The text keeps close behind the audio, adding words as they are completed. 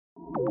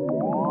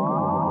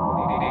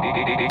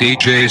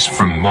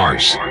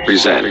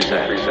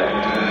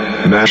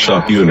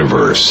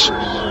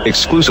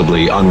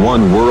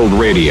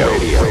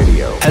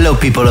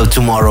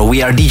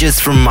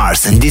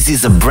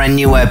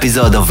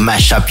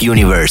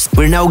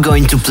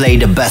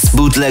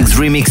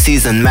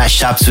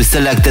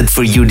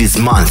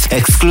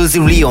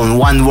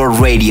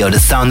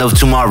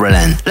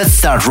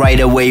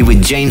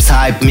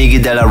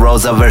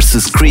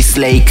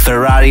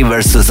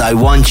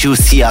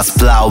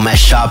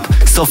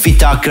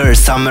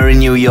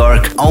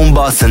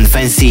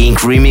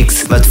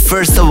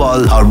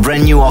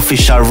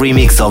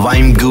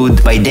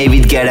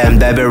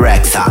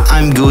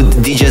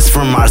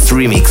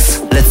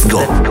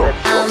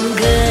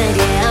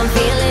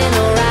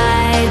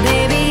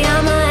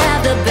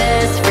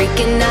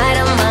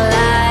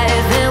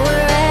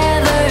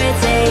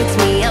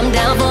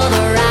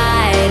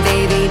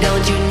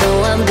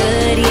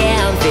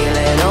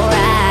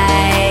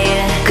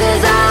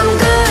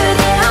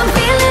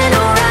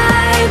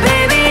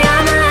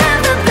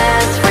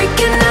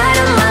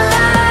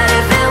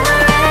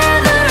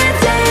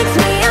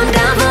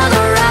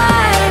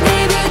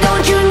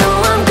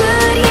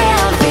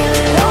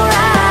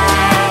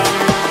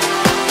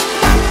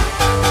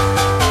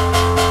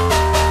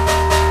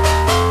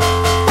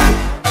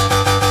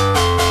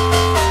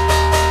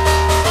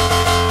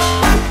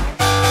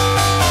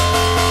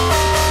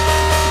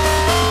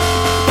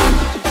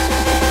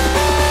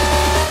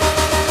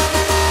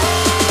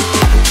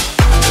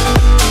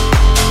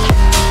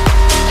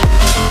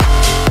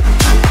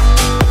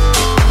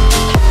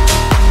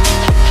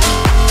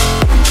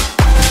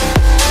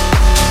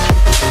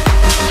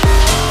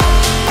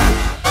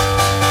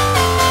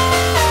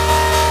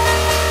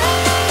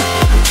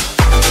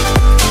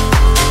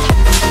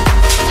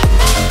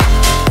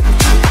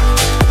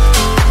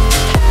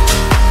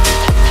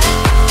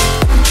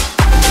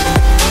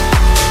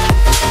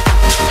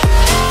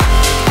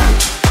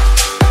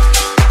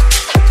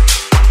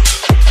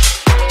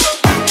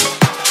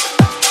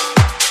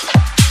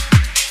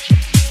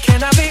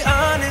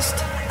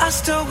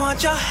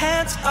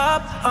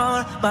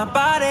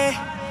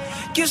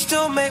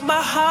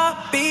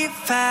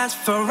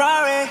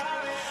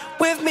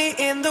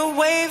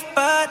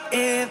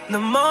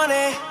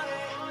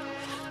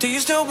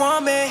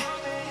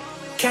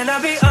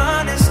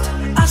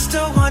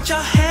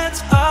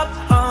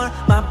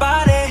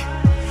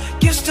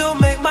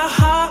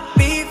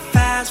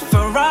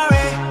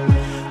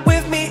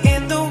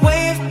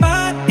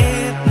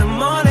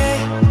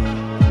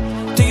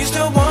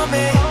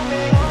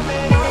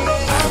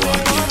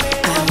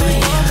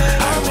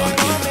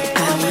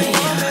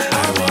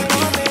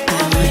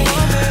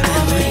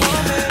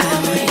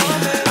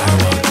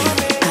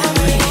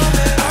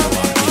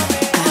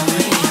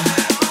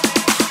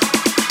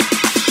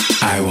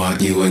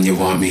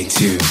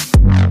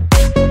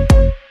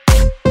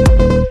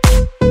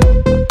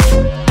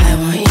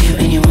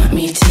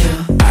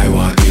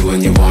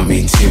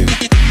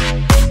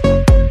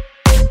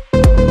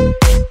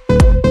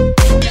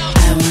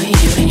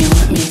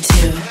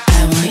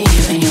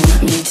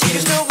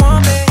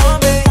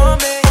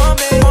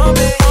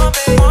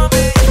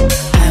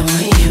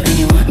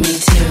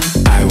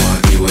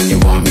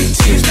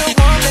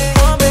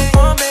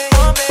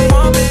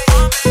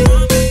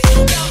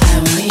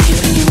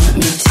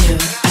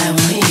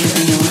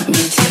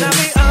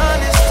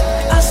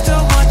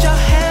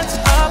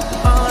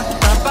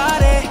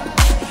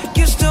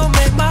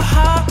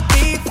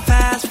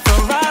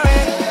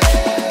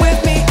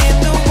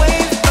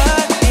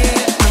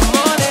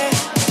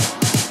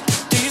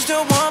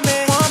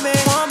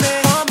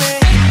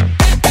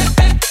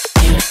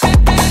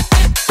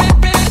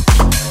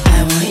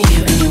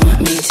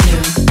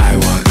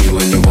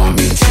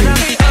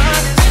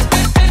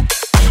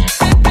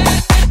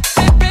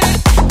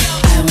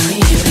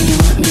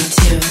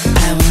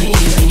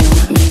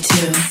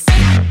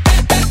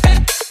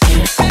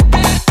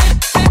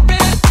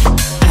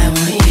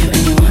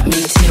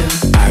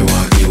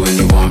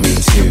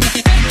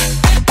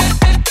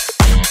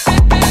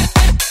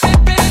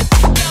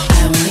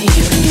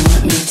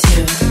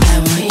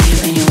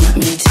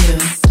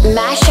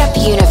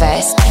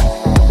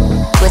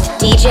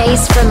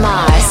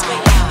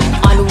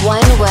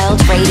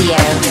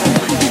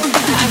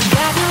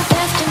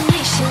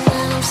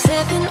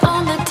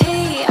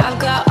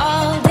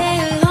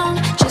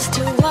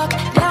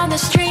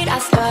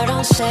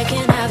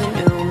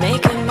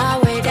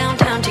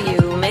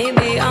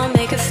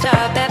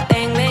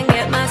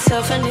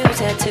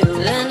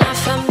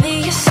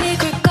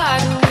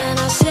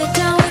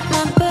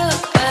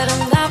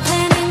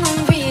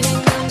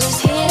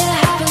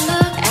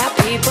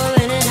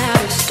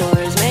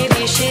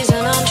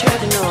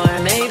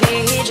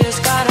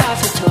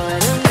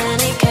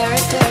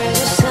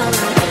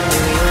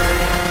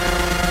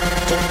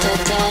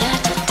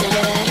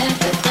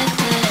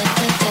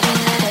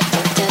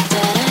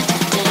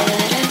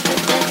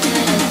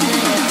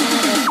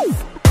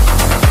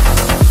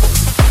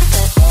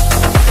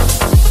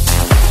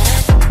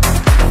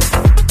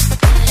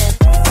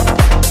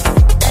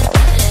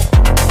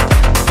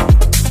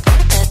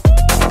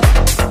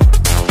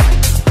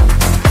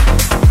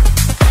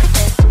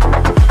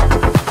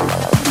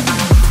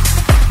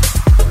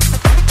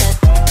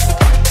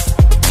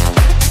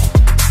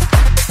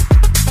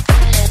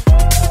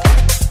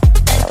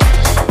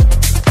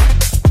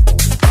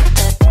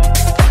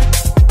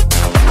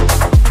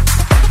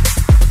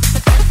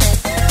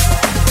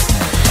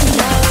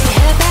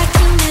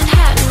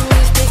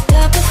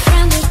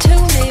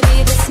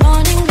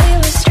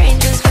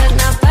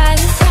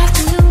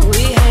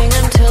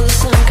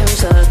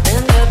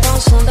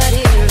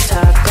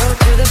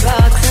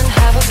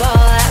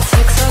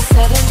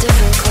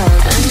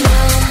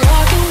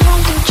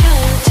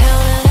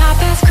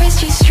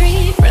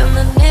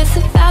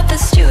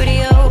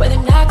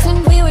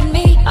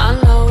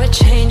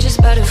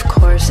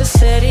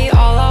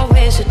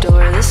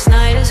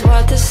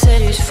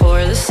excuse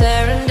for the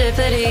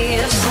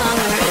serendipity of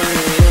summer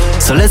in New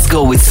York. So let's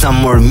go with some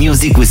more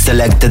music we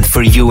selected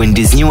for you in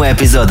this new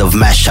episode of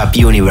Mashup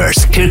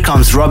Universe. Here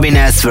comes Robin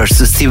S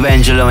versus Steve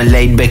Angello and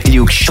Laidback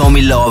Luke, Show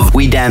Me Love,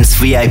 WeDamnz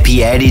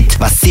VIP Edit,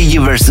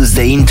 Bastille versus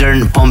The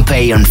Intern,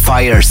 Pompeii on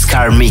Fyre,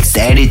 Scarmixxed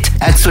Edit,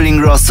 Axwell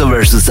Ingrosso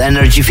versus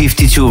Energy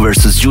 52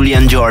 versus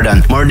Julian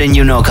Jordan, More Than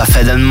You Know,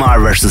 Café Del Mar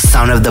versus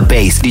Sound of the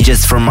Bass,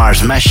 DJs from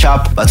Mars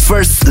Mashup. But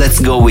first, let's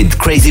go with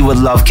Crazy What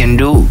Love Can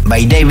Do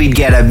by David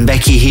Guetta and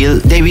Becky Hill,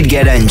 David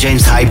Guetta and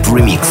James Hype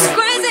remix.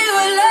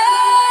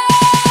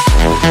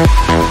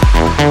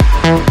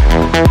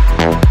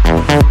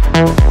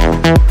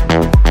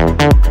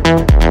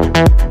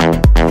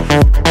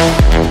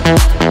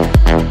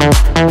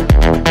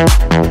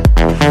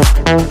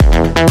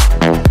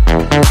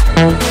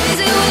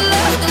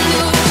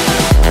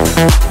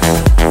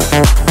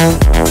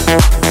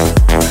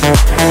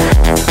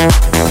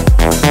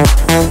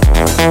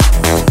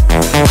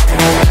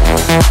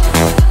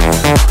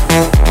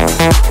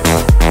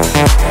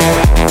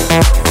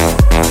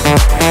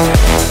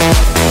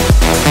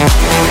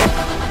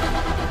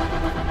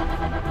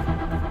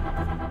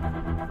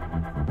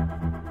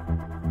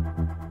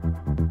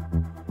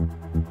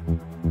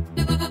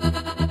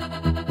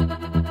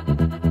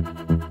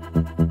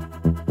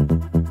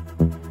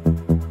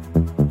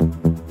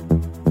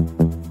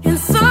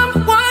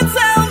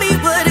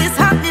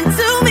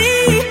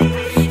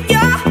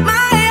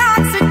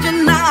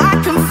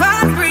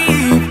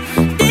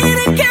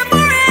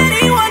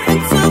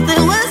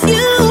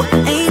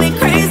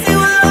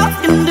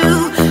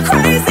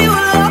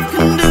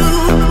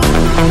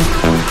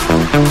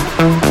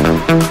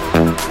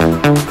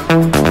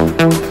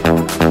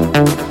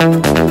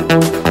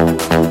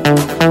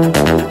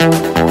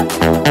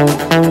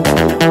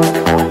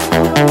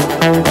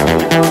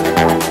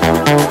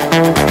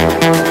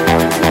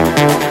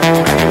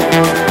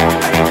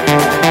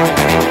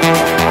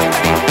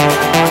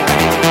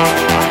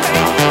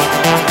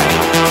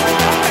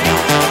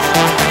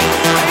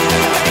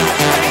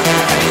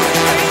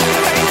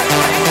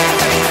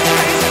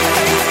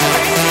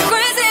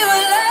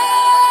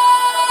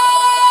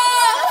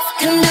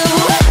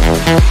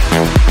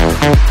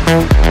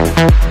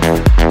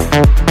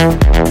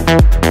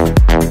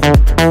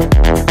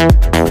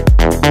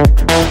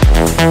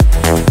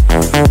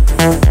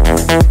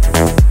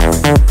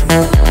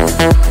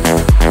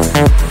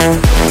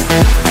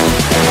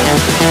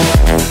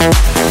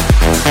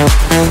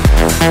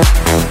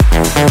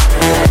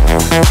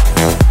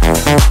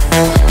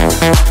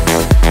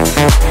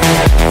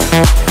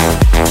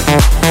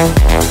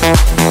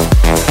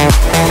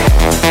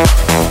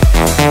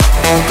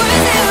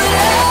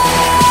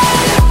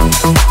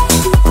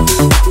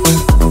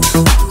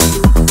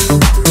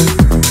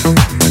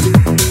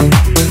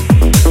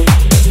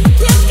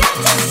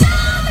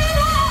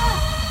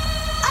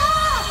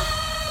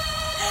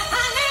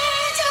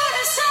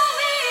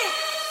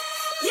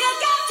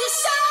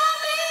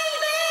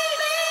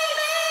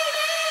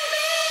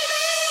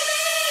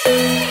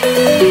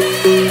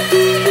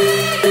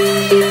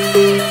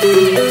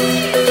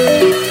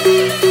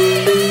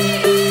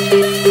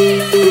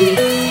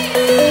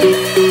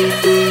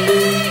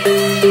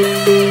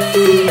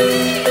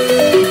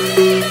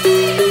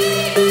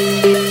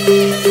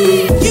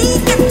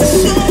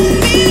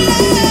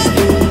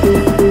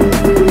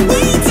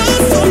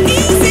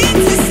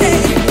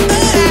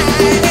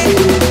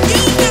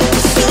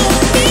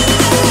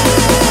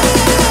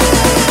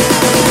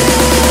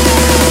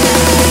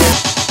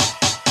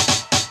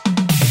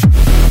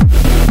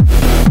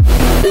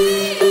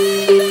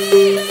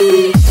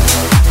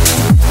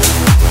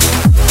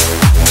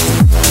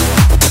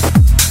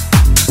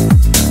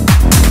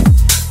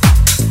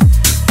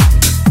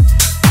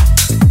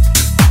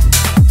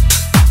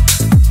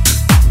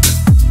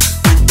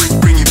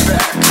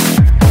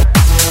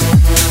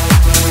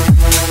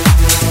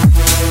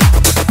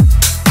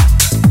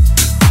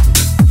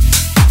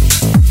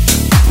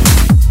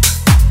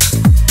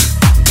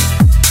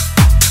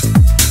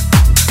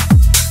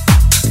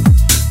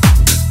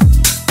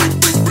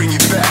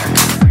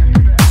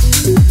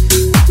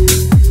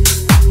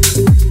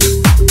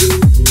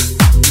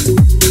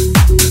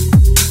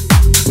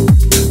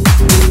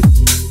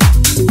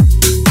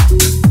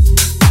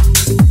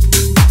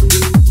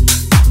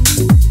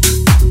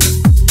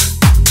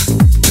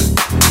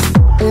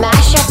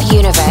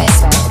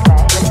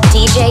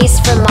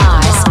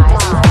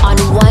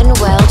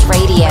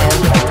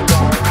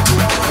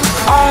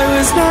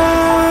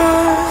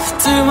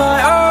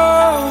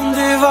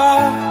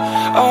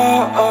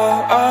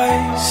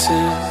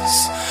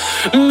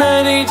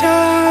 Many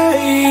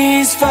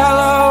days fell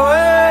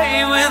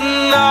away with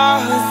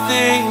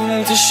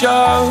nothing to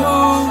show,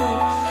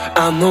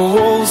 and the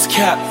walls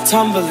kept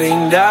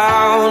tumbling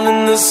down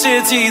in the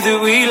city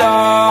that we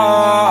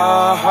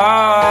love.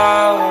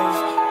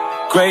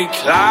 Great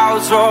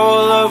clouds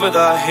roll over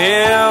the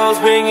hills,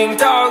 bringing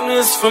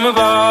darkness from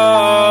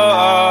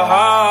above.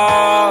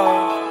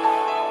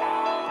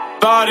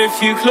 But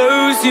if you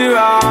close your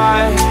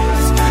eyes,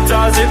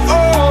 does it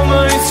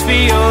almost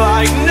feel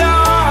like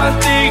night?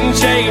 nothing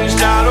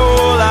changed at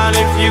all. And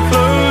if you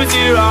close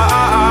your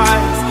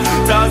eyes,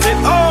 does it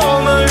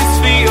almost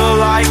feel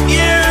like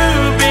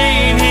you've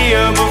been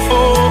here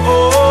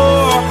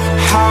before?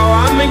 How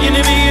am I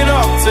gonna be an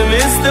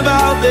optimist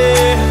about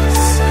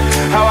this?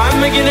 How am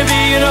I gonna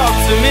be an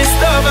optimist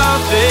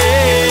about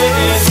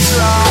this?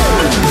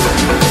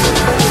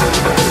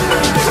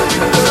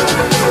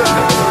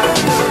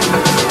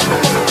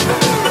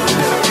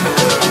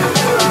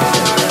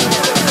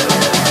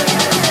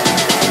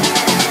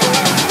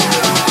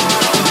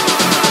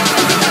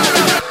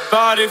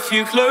 But if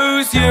you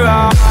close your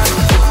eyes,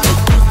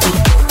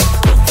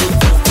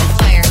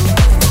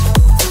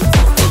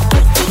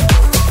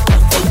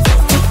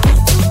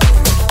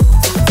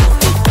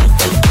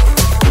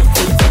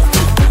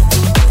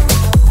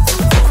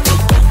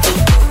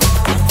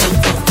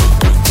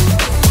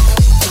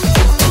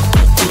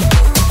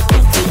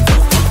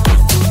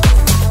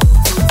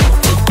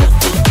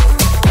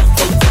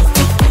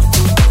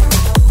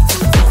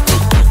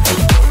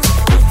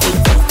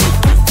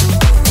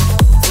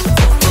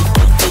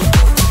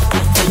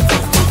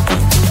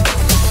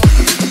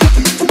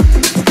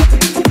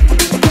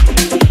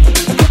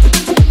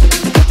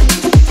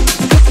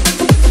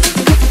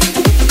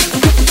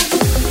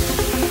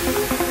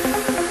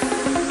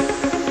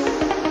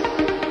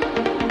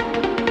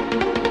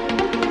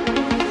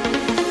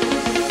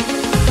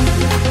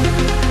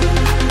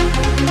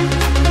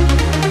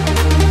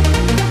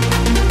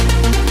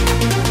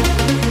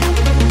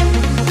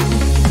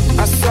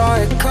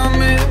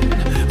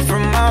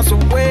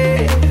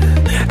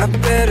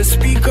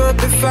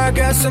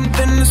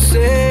 something to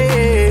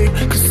say,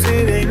 'cause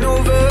it ain't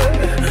over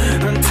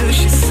until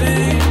she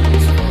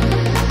sings.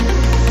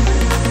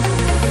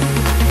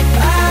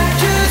 I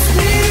just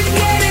need to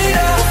get it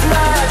off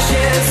my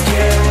chest.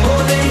 Yeah,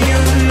 more than you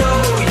know.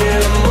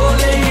 Yeah, more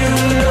than you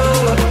know.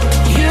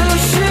 You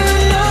should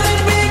know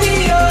that baby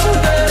you're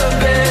the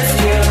best.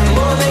 Yeah,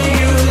 more than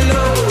you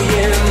know.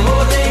 Yeah,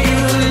 more than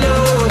you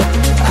know.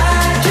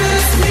 I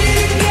just need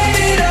to get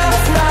it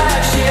off my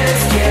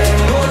chest. Yeah,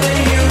 more than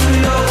you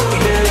know.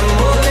 Yeah,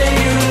 more than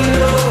you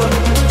know.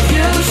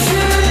 You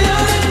should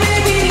know that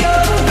baby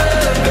you're the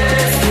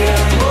best.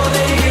 Yeah, more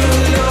than you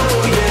know.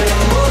 Yeah,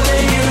 more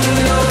than you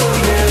know.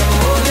 Yeah,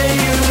 more than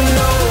you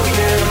know.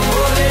 Yeah,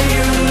 more than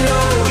you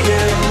know.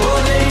 Yeah,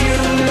 more than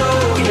you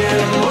know. Yeah,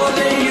 more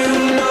than you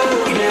know.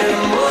 Yeah,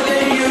 more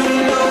than you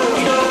know.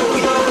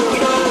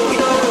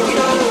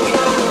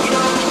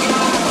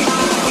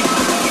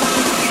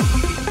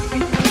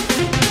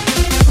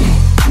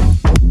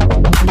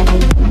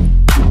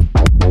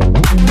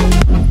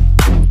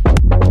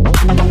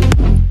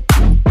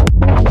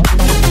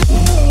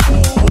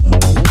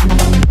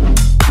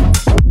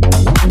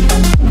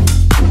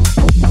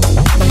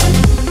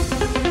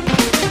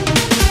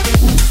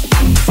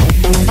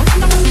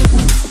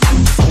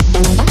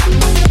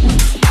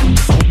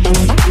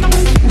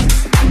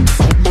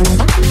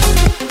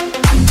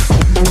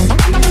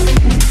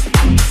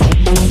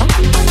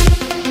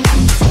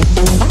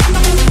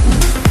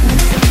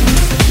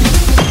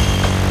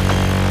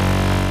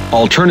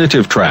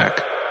 Alternative track.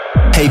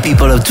 Hey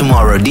people of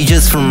tomorrow,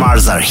 DJs from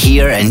Mars are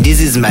here and this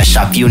is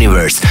Mashup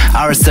Universe,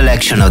 our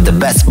selection of the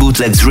best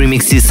bootlegs,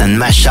 remixes and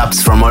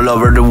mashups from all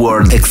over the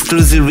world,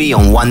 exclusively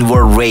on One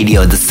World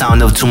Radio, the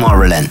sound of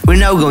Tomorrowland. We're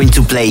now going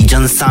to play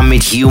John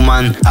Summit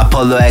Human,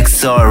 Apollo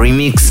XO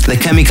remix, The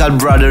Chemical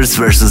Brothers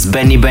versus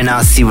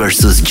Benassi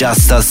versus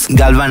Justus,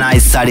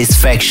 Galvanize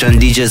Satisfaction,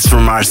 DJs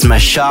from Mars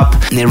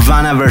Mashup,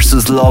 Nirvana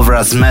versus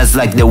LOVRA, Smells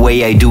Like the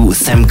Way I Do,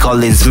 Sam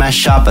Collins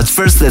Mashup. But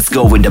first let's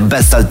go with the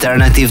best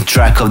alternative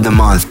track of the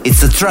month.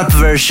 It's a trap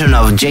version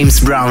of James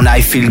Brown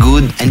I Feel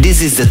Good, and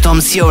this is the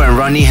Tomcio and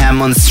Ronny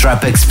Hammond's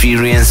Trap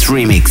Xperience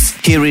remix.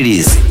 Here it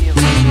is.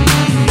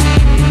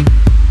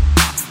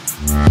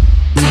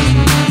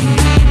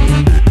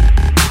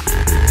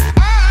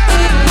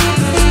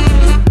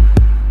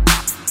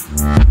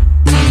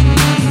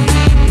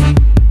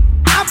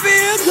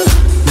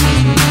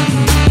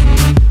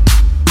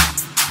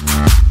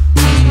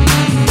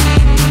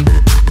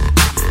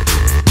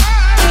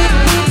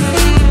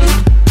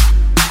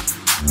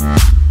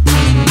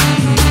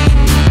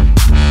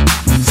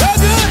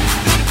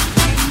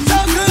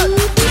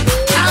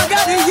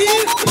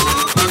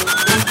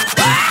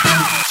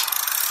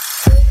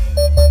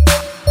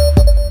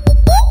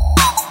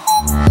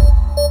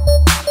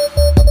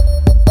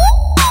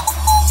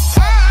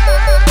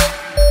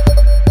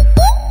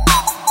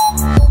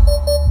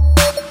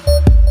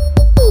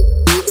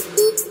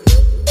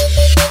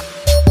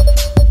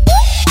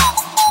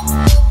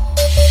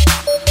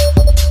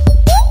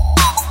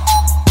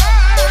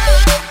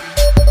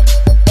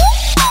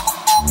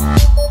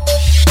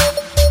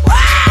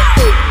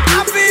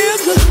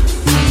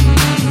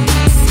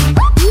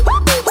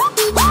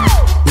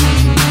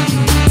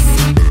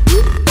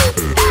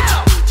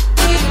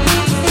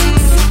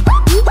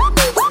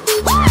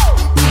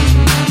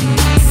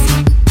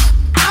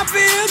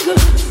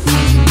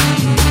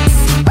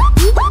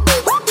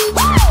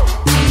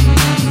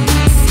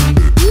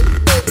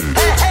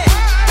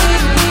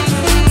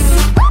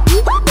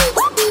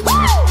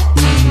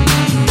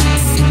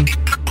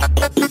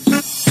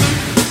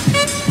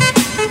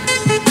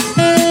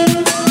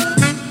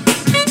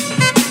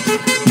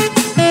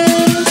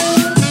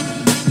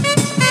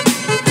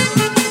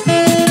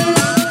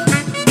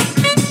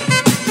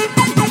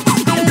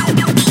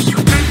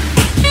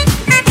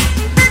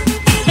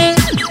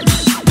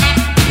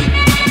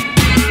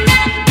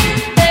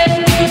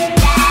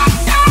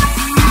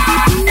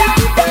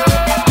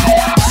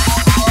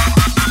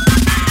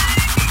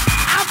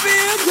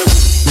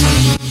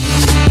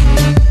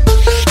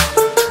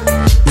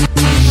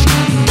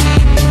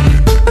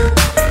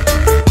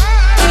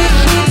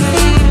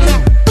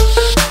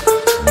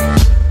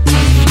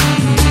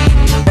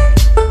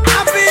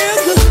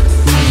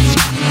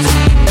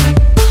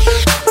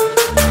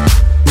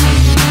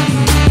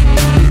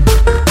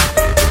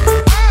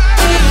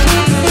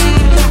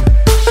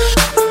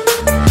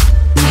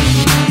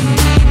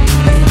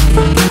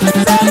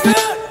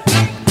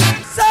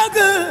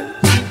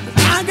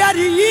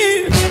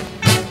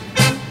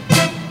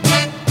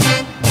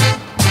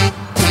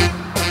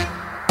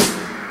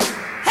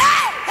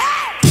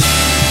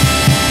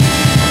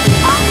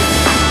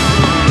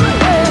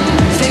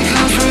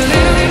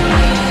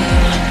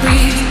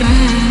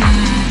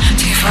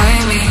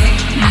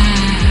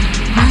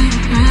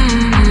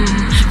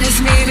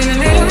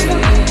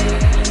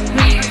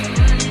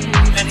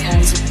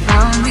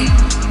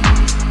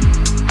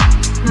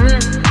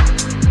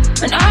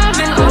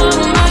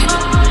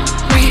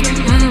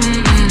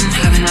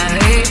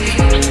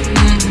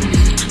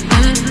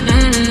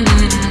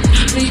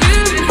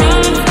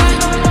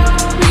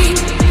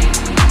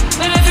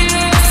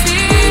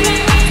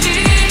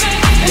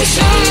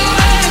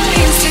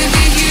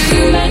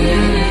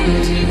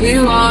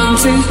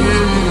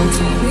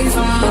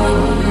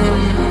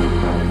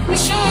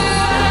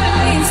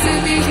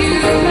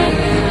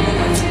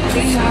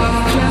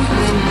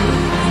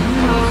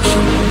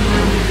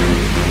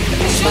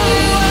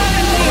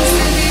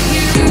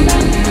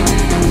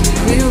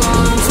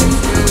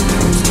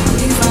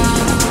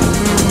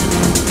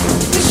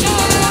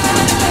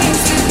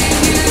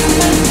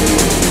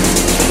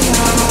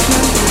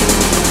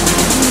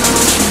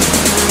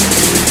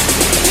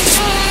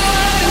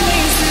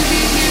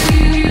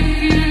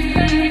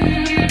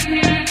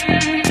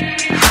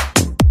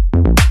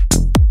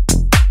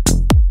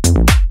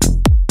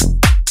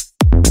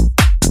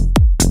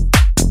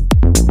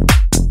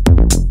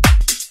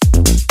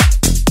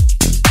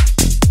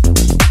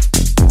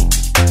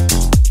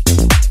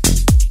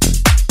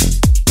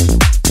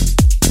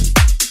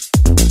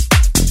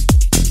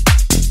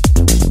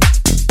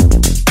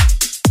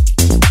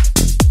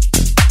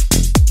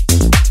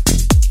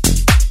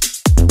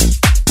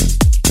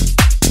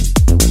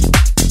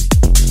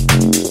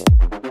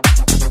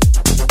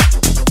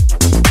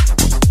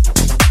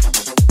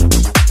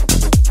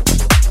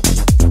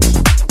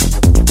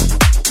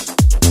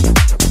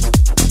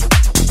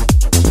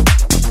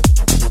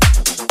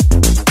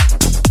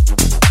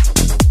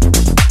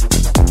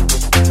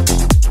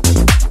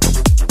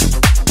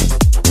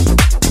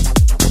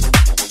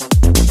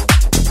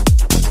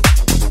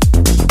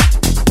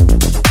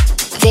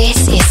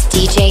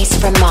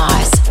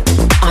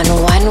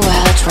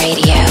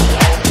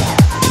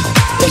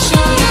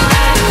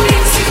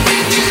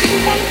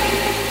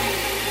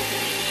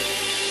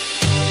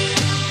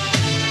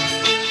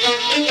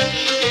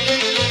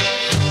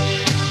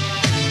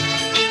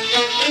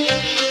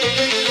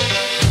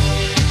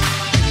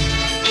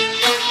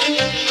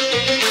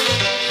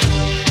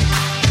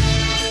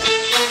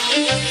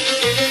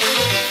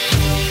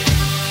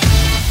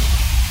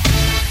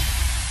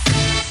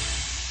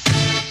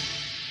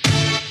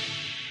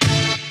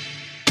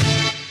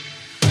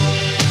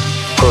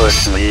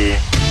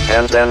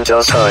 and then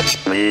just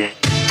hurt me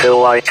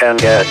till I can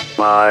get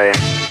my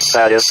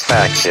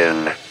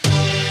satisfaction.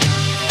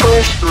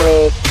 Push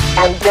me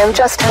and then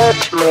just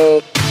hurt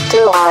me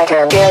till I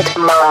can get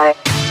my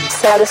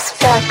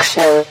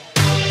satisfaction.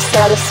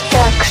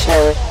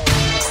 Satisfaction.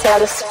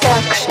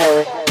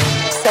 Satisfaction.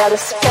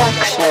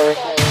 Satisfaction.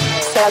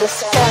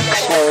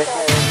 Satisfaction.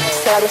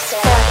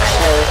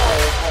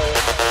 Satisfaction.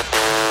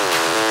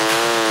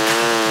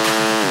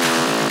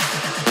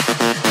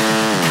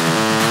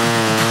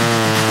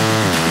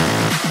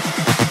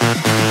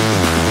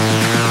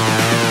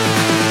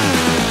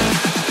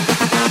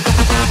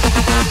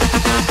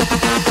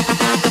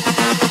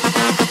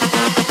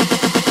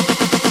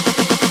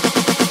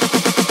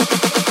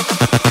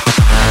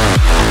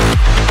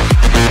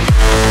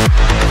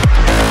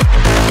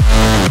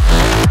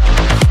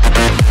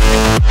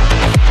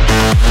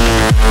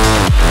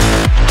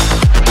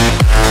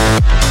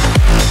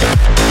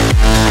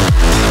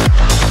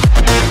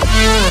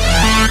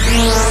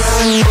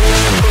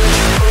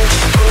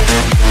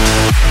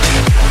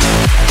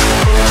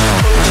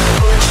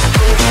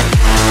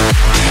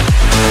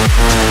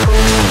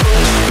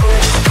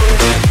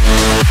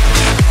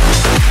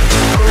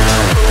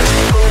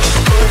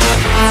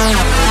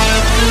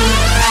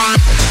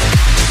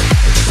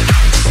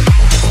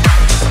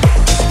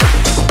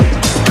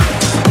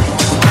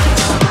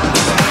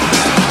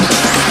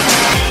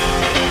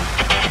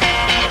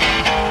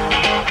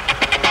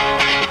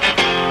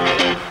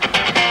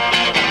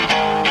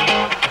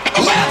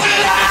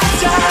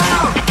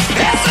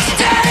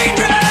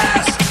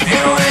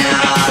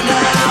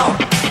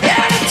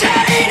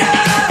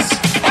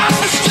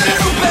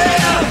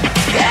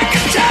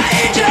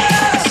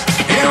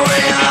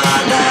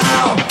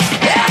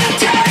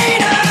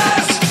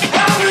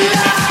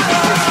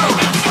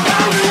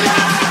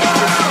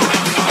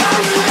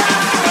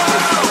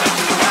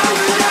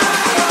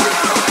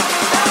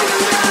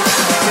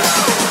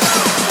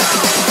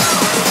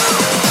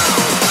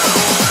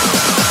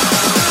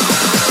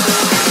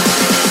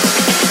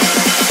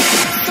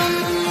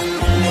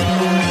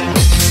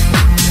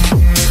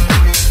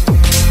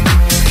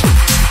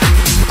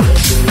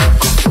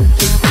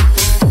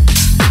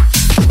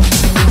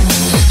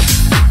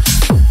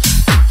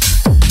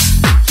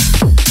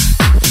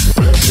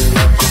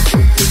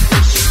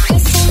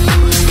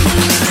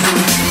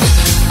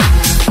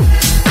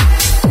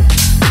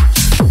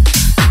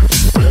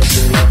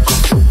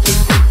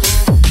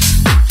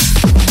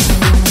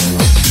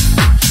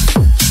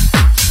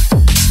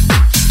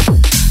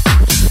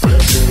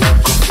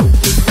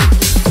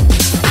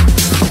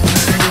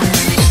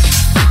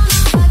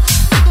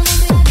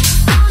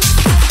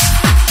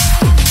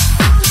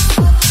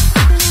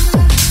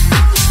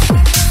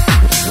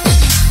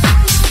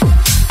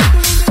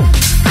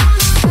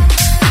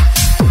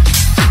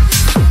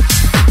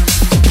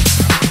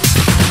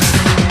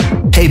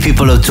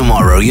 people of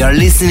tomorrow, you are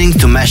listening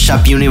to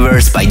Mashup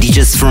Universe by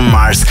DJs from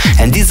Mars,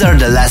 and these are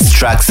the last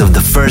tracks of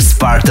the first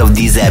part of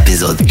this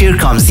episode. Here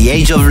comes the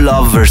Age of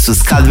Love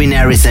versus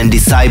Galvanize and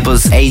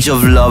Disciples, Age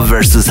of Love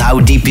versus How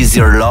Deep Is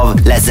Your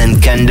Love, Less Than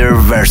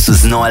KNDR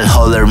versus Noel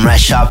Holler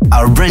mashup,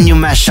 our brand new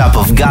mashup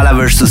of Gala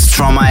versus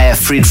Stromae,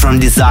 Freed From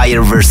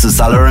Desire versus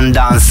Alors and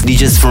Dance,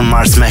 DJs from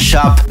Mars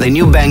mashup, the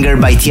new banger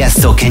by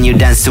Tiesto, Can You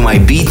Dance To My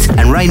Beat,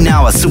 and right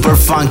now a super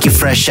funky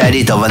fresh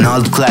edit of an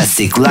old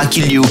classic,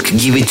 Lucky Luke,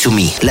 Give It To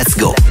Me. Let's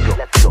go.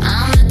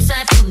 I'm the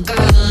type of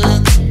girl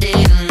look good day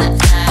and the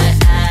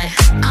eye.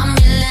 I'm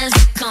real as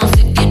it comes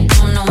if you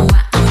don't know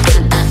why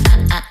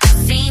I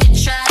seen you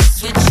try to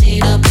switch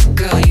it up, but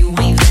girl, you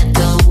ain't that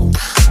dope.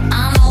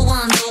 I'm a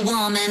Wonder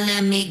Woman,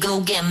 let me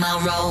go get my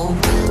robe.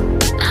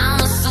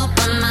 I'm a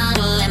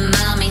supermodel and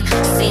mommy,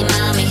 see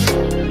mommy.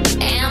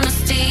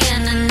 Amnesty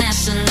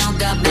International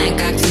got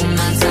Bangkok to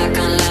my talk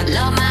on lock.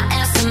 Love my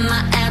ass and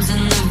my abs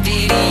in the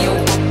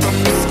video.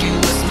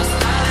 Promiscuous, my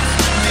style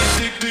is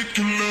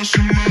ridiculous.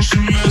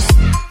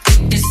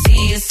 If you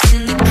see us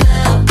in the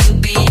club, you'll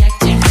be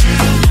acting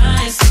real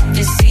nice. If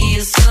you see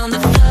us on the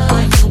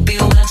floor, you'll be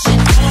watching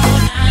all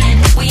night.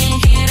 We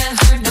ain't here to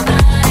hurt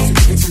nobody.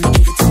 Give it to me,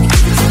 give it to me,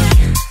 give it to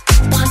me.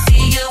 Wanna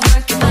see you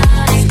work your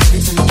body. Give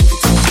it to me,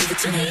 give it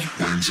to me, give it to me.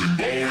 When some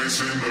boys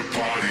in the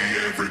party,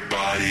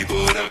 everybody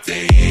put up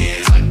their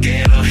hands. I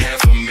get a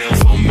 $500,000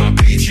 for my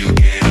beat, you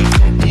get a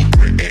couple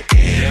grand.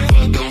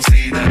 Never gon'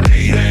 see the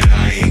day that I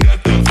ain't got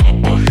the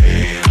upper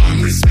hand. I'm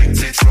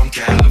respected from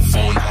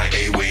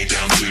California, way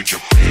down to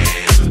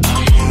Japan.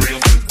 I'm a real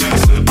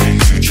producer, and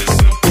you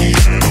just a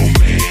piano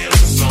man. The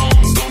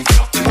songs don't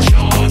drop the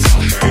charts, I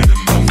heard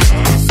them, I'm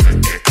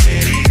perfect.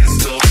 He is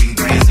talking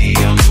crazy,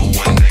 I'm the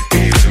one that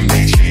gave him a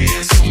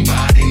chance.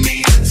 Somebody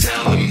need to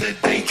tell him that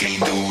they can't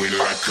do it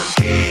like I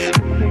can.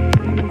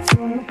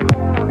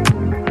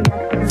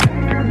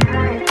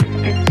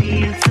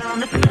 On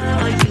the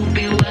floor, you'll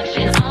be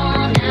watching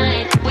all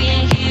night. We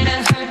ain't here to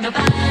hurt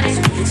nobody.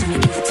 So give it to me,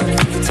 give it to me,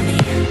 give it to me.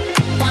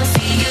 Wanna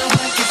see you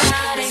work your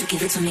body. So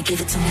give it to me,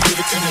 give it to me, give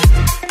it to me.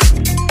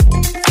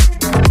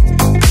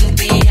 You'll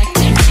be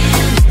acting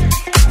real.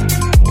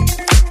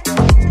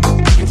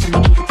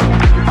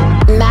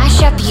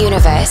 Mashup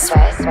Universe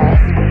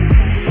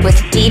with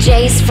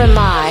DJs from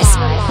Mars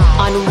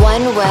on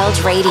One World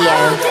Radio.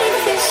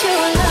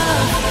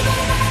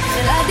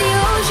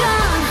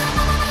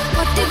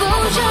 What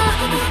devotion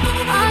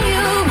are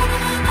you?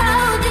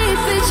 How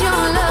deep is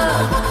your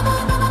love?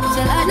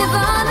 Till I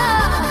Nirvana,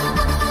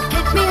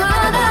 hit me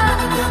harder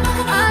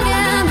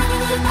again.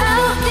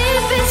 How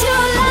deep is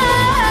your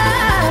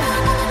love?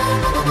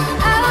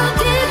 How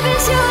deep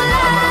is your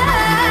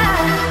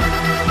love?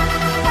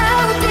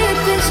 How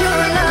deep is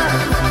your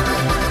love?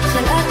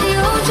 Till I the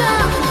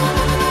ocean,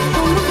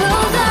 pull me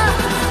closer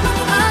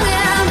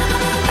again.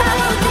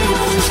 How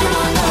deep is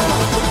your love?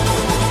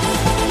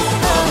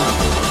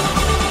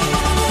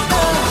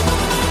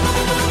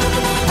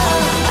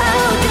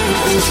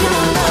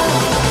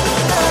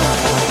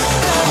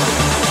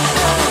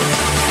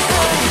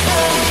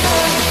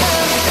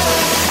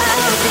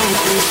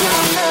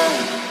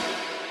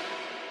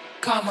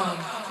 Come on,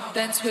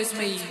 dance with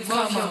me,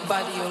 move your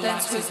body,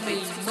 dance with me,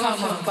 move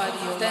your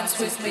body, dance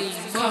with me,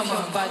 move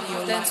your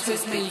body, dance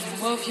with me,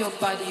 move your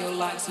body, your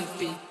legs with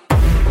beat.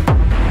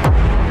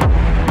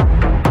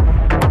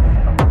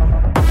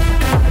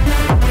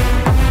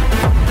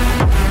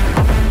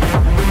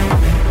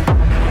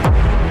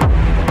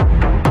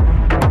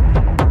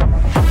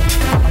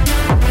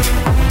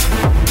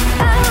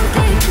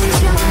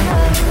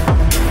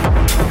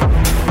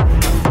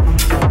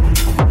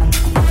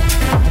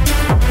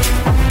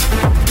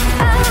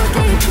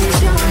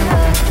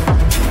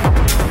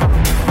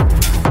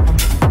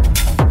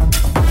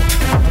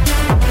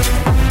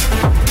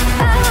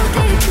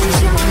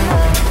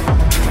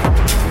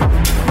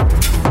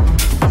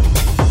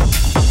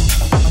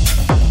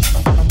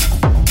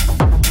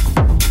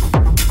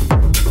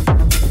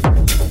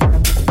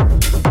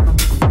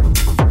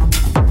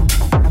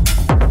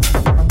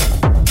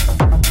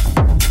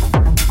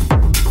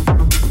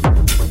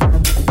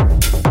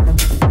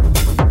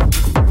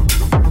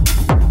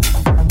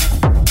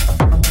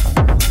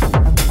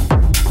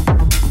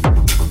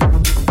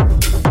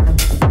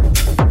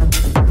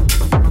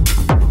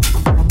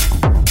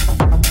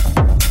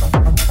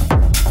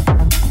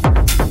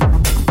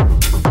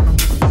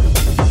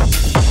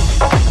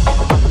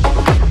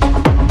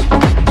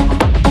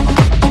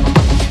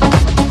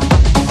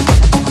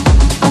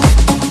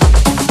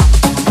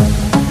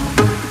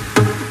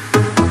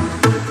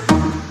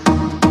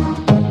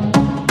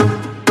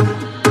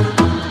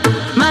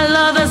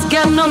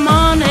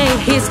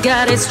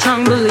 got his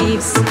strong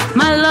beliefs.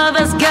 My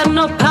lover's got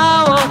no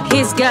power,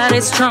 he's got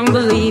his strong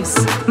beliefs.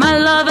 My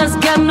lover's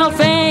got no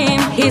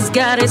fame, he's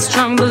got his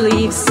strong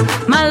beliefs.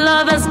 My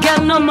lover's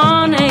got no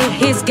money,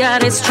 he's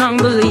got his strong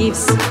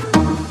beliefs.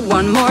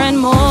 Want more and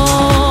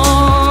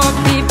more,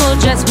 people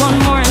just want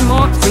more and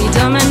more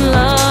freedom and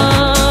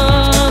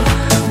love.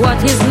 What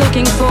he's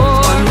looking for,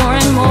 want more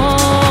and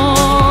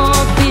more,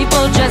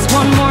 people just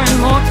want more and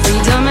more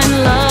freedom and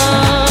love.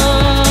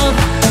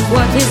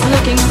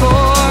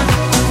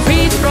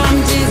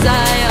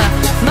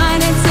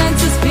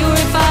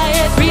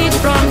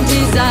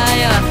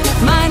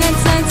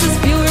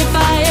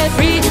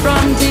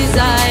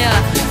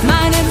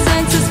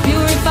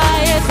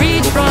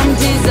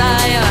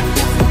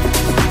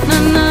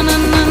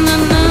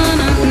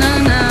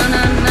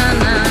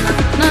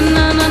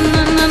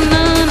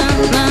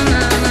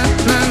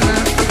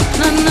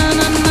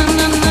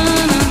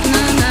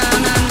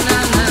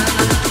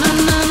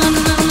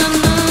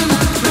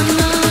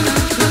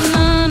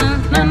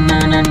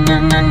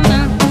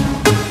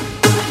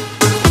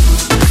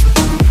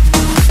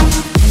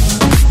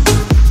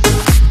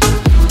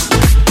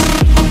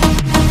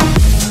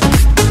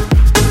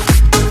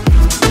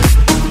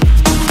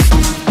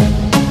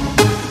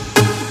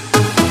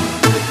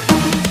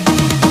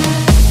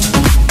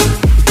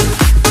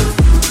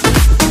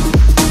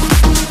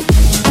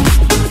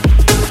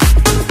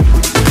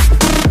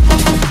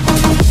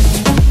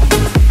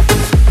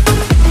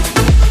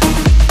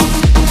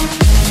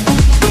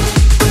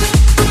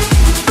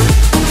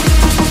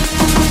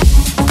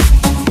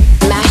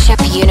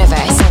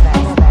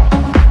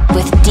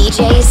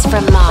 DJs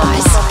from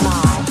Mars.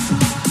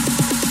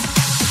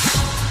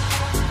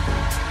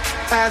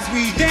 As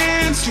we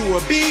dance to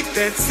a beat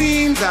that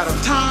seems out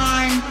of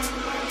time,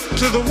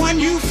 to the one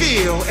you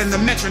feel in the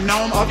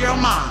metronome of your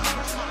mind.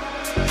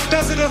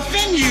 Does it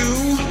offend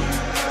you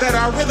that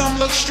our rhythm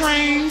looks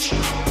strange,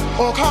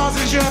 or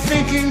causes your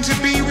thinking to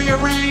be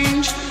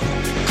rearranged?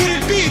 Could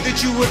it be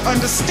that you would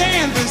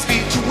understand this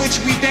beat to which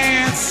we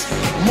dance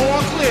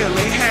more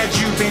clearly had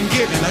you been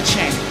given a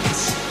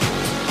chance?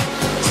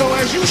 So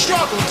as you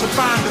struggle to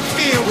find the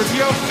feel with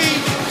your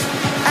feet,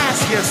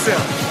 ask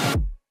yourself,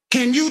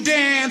 can you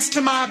dance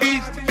to my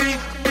beat?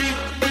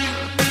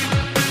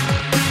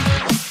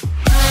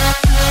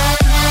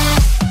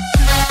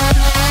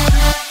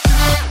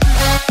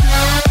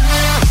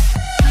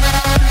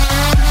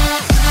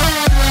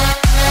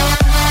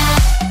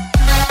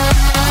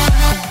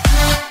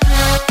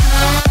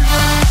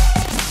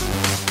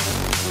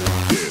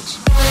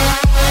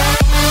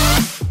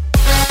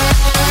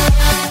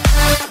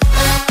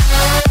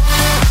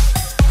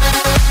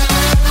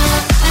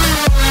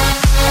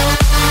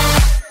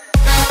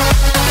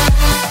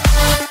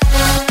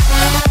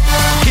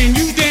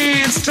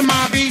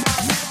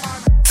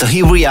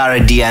 Here we are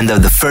at the end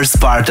of the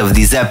first part of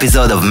this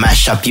episode of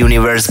Mashup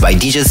Universe by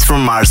DJs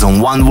from Mars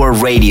on One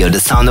World Radio, the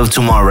sound of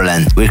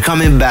Tomorrowland. We're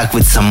coming back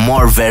with some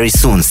more very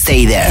soon.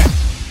 Stay there.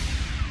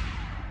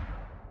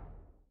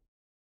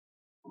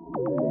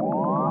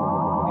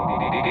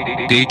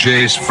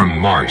 DJs from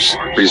Mars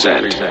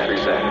present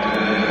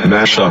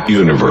Mashup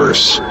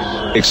Universe,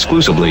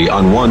 exclusively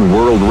on One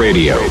World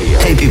Radio.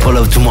 Hey people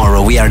of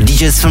tomorrow, we are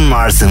DJs from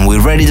Mars and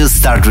we're ready to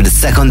start with the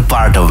second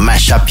part of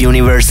Mashup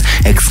Universe,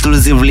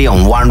 exclusively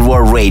on One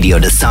World Radio,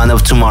 the sound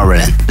of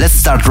Tomorrowland. Let's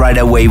start right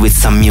away with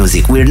some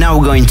music. We're now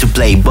going to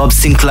play Bob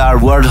Sinclair,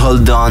 Word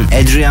Hold On,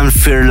 Adrian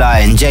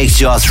Firla and Jake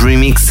Joss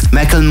remix,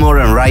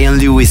 Macklemore and Ryan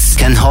Lewis,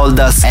 Can't Hold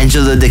Us,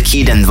 Angello the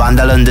Kid and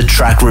Vandal on the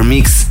Track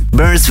remix,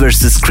 Burns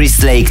vs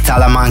Chris Lake,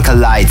 Talamanca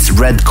Lights,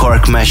 Red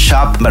Cork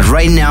mashup. But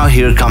right now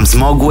here comes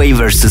Mogwai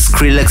vs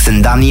Skrillex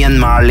and Danny and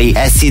Marley,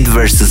 Acid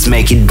vs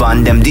Make It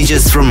Bun, them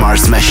DJs from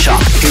Mars mashup.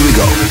 Here we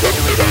go.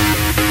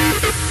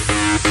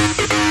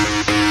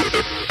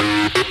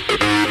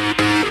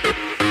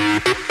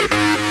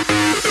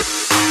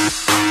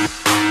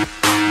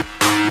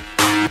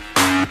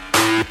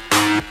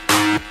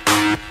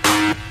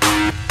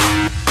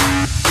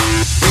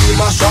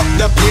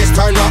 The place,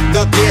 turn up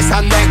the bass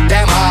and make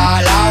them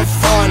all have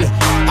fun.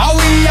 How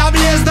we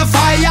ablaze the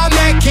fire,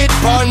 make it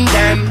fun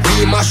them.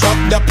 We mash up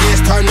the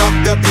place, turn up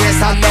the bass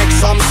and make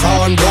some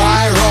sound,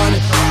 boy run.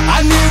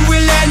 And we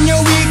will end your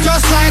week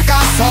just like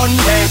a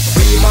Sunday.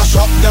 We mash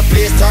up the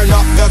place, turn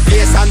up the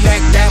bass and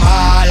make them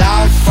all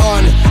have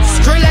fun.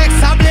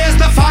 Skrillex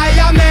ablaze the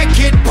fire, make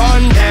it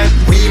fun them.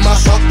 We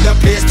mash up the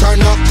place,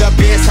 turn up the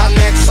bass and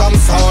make some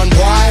sound,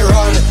 boy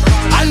run.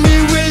 And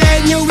we will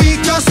end your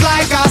week just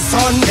like a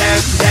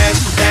Sunday.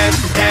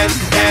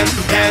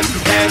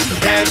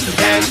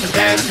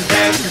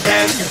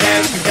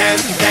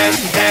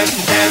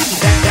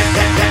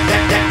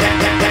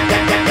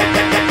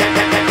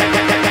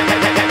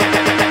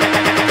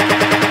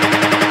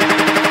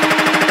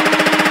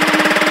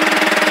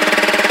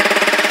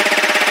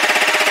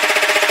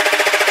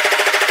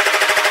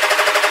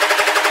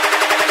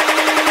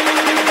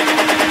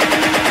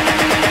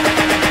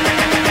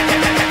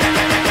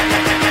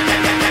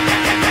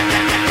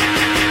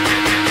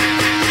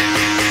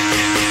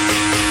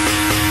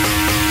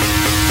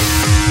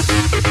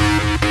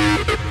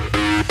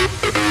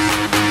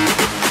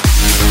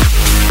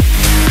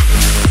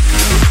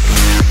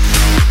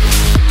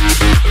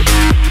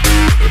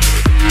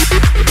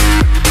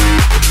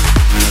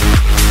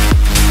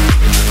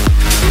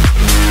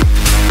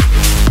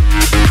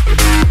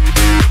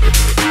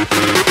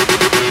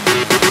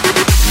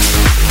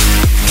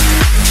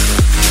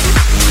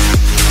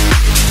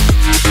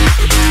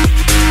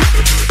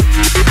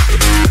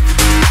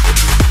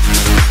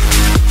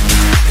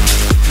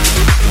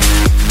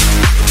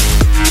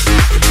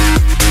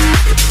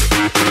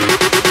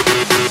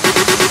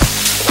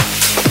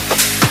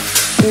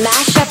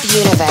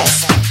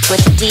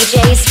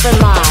 DJs from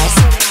Mars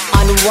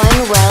on One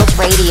World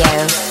Radio.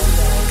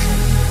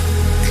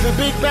 The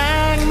Big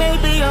Bang may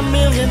be a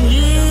million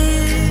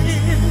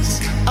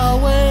years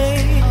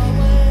away,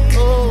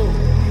 oh,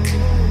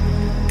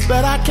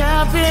 but I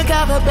can't think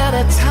of a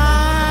better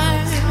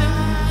time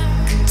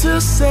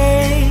to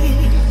say,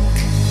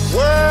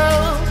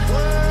 world,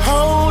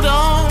 hold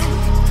on.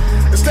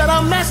 Instead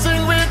of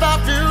messing with our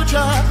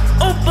future,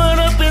 open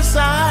up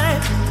inside.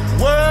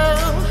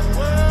 World,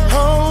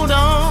 hold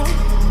on.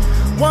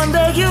 One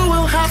day you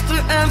will have to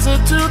answer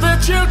to the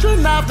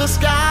children of the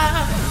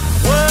sky.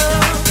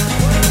 World,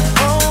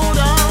 hold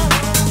on.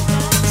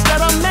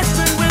 Instead of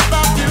messing with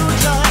our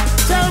future,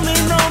 tell me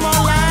no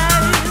more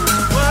lies.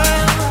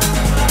 World,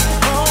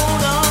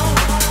 hold on.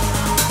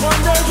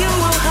 One day you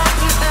will have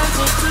to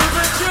answer to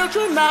the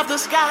children of the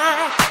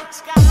sky.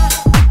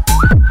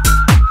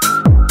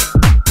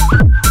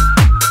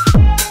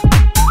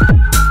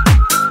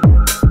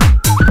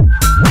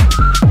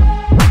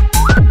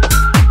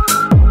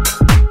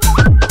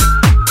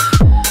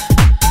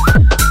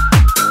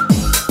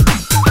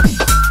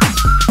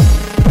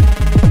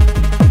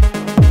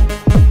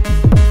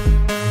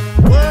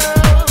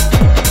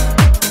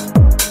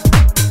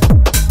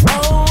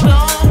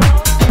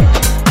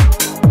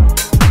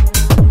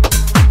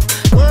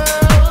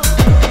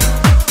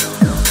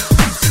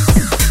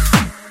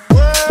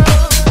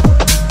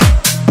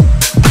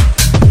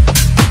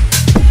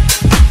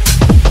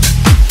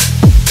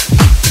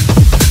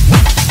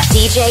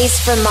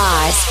 DJs from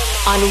Mars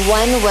on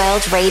One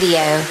World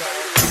Radio.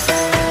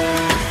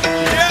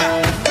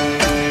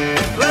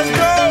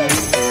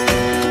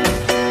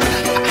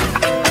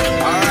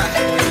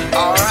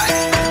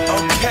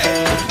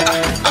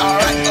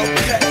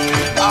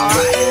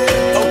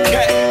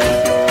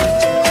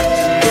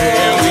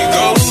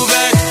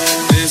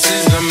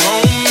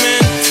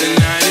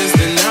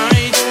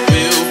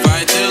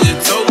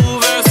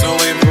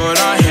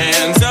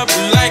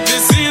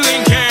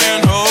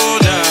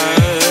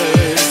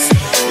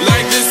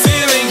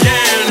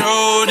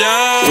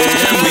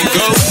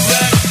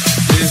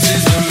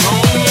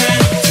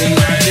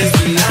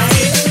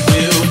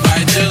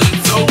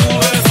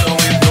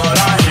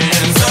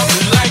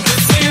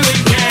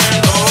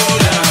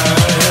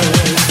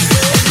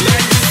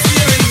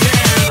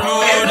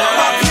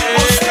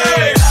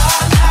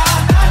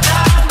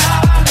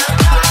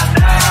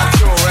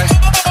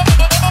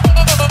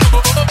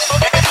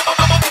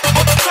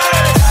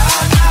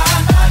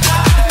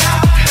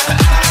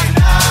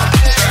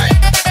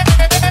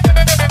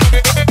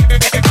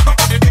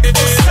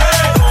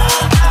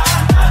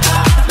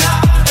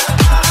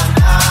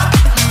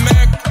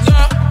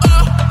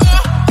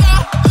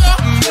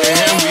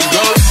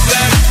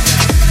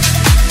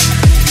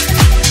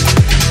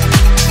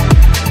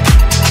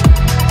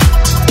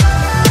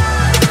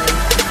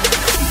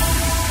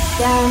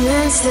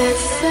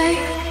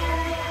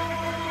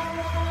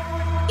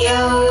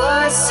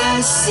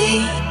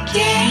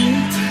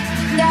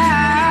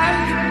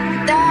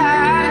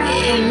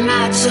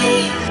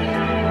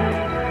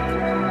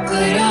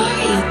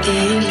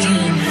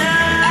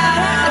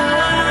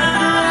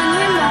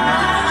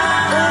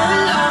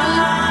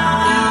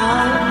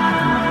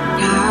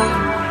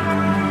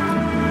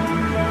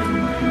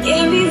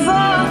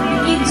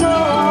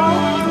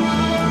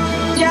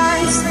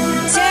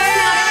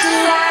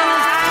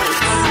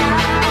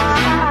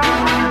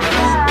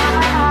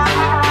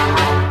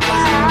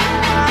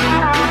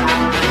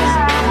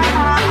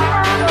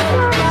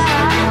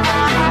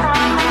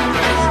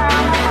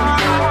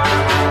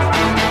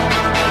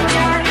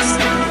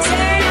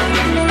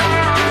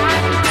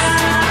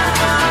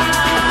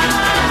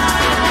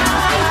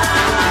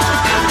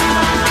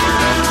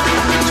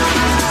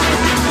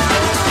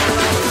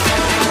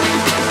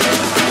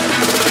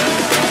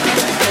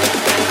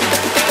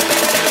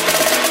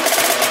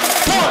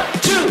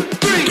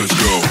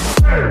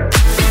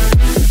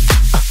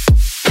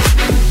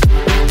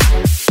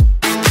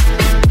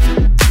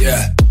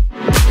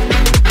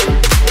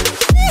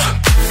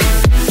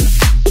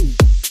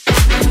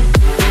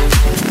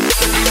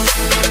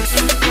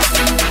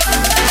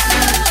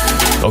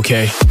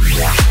 Okay.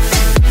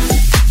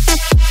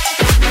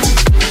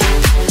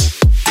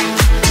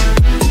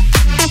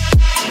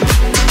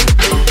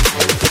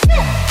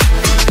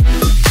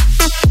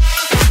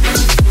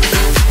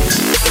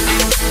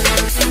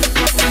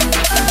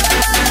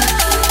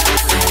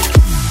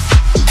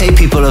 Hey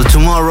people of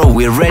tomorrow,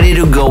 we're ready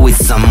to go with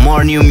some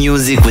more new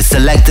music we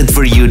selected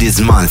for you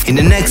this month. In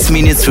the next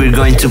minutes we're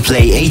going to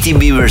play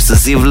ATB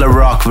vs Evil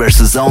Rock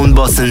vs Own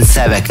Boss and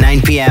Sevek.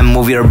 9 PM,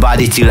 Move Your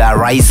Body Till I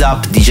Rise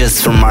Up,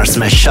 DJs from Mars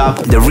Mashup,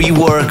 the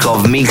rework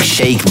of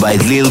Milkshake by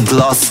Lil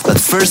Gloss, but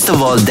first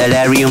of all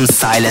Delirium,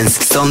 Silence,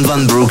 Stone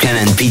Van Brooken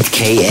and Pete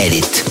K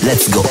edit.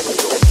 Let's go.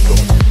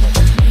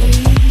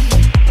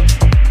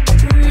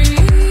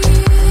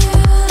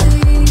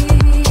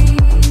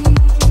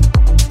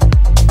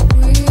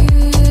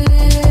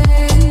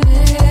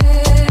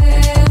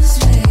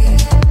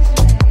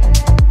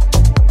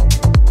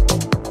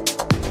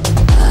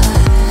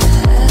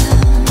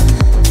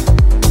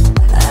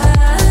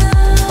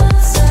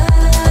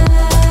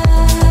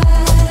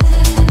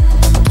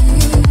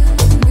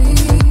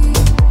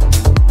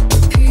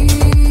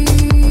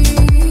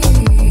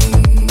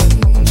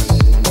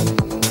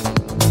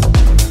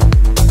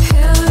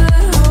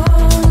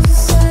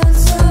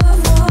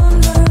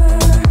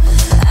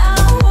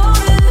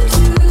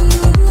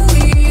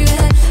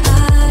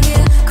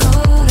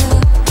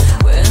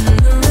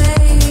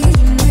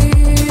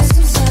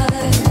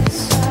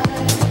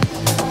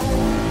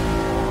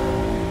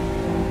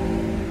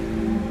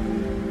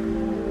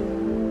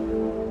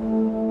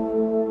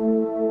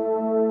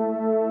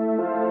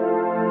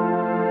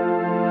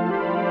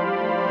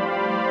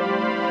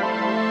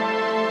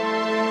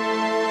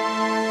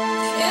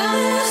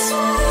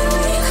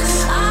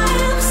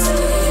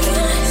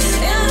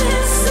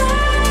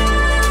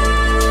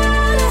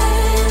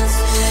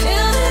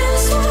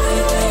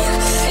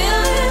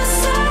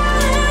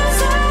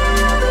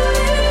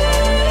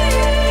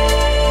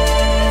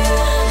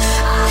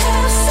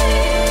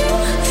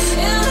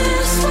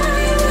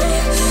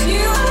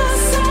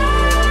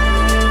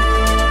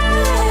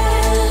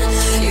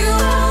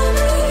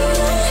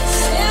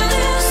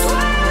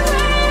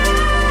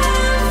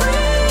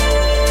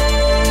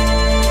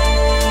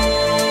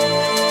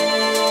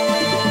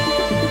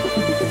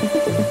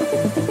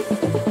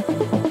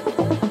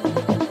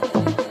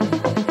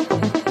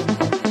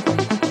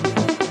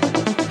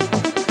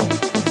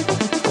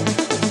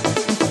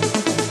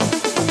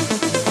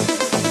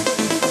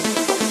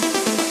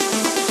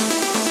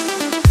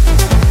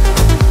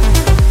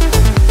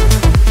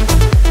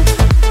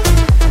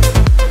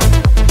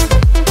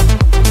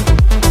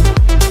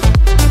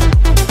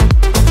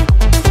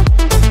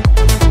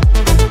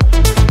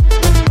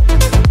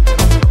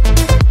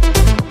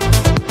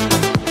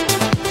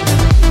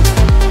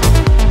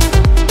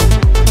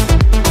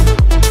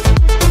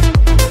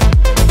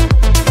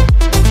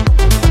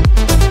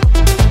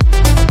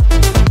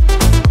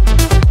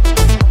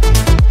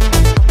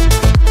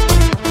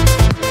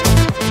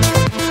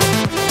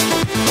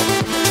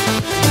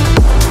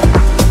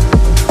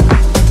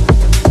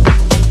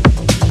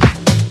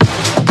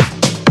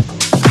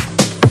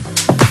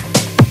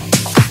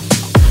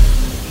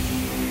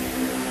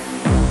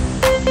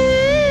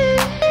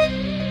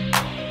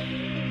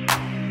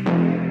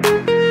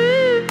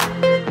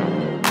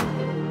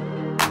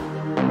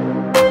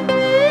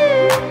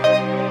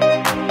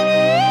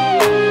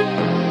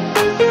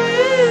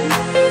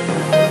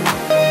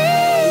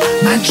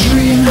 My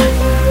dream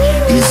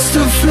is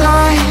to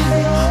fly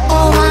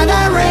over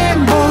the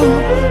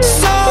rainbow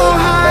so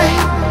high.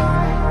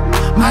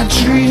 My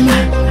dream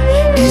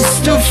is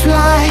to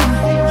fly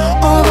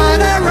over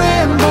the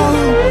rainbow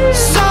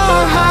so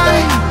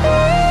high.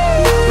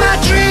 My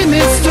dream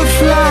is to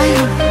fly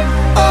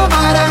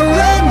over the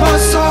rainbow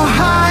so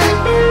high.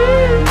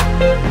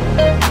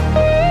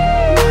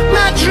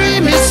 My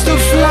dream is to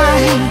fly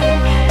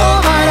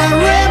over the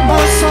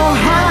rainbow so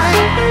high.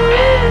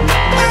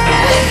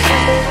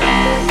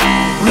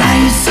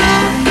 Rise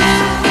up.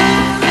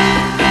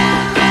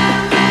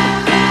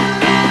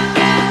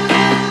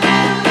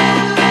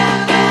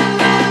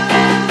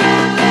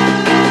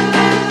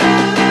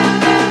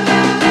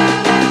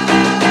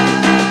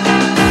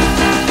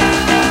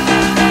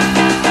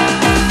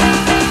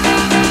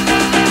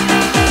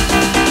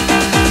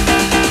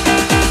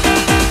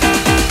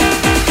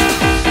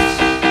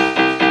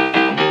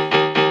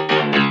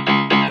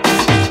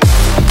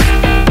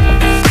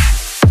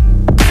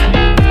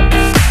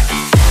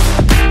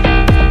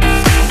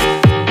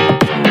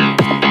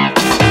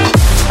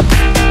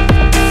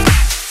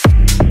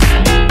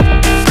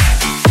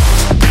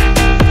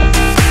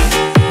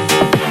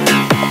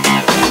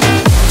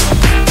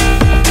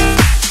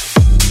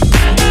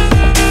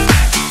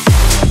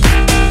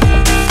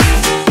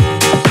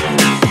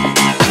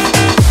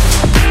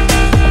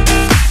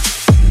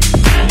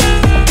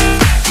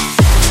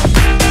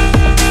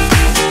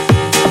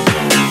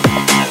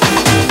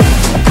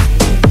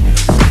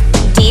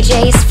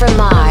 from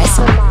Mars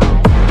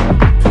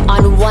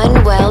on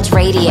One World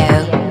Radio.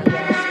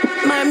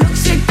 My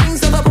milkshake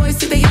brings all the boys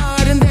to the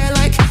yard and they're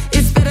like,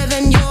 it's better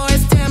than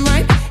yours, damn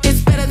right,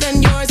 it's better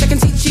than yours, I can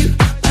teach you,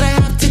 but I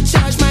have to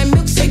charge. My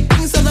milkshake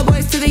brings all the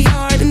boys to the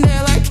yard and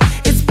they're like,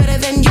 it's better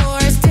than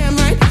yours, damn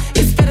right,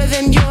 it's better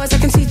than yours, I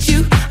can teach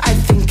you, I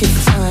think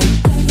it's time.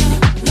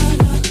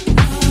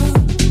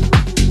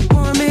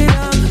 Warm it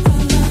up,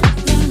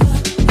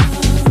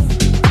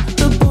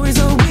 the boys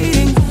are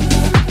waiting.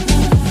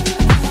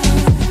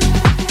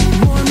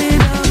 Warm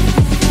it up,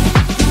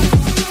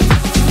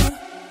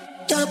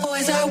 the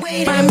boys are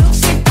waiting. My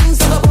milkshake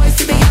brings all the boys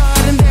to the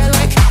yard and they're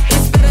like,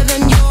 it's better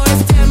than yours,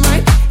 damn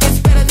right, it's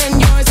better than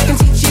yours, I can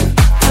teach you,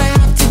 but I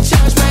have to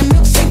charge. My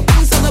milkshake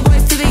brings all the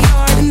boys to the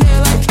yard and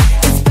they're like,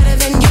 it's better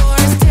than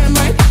yours, damn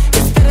right,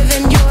 it's better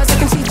than yours, I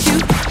can teach you,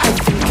 I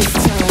think it's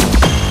time.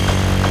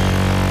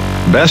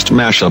 Best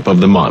mashup of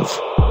the month.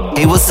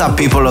 Hey, what's up,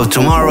 people of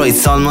tomorrow?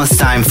 It's almost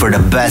time for the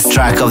best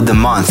track of the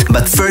month.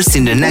 But first,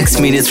 in the next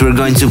minutes, we're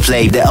going to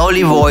play the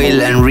Olive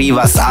Oil and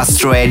Riva's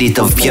Astro edit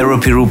of Piero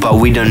Pirupa,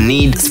 We Don't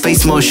Need,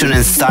 Space Motion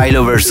and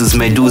Stylo vs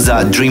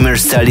Medusa,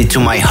 Dreamers Tell It To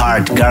My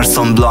Heart,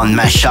 Garçon Blonde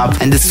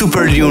Mashup, and the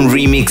Super Dune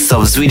remix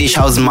of Swedish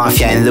House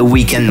Mafia and The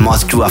Weeknd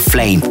Moth to a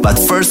Flame. But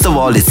first of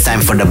all, it's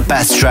time for the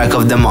best track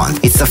of the month.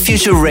 It's a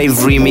future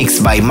rave remix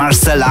by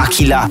Marcel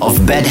Aquila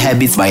of Bad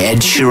Habits by Ed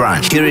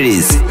Sheeran. Here it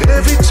is.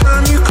 Every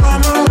time you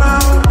come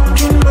around,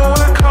 you know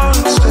I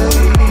can't say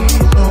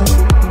no.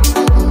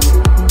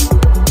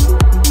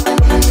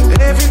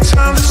 Every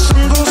time the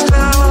sun goes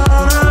down,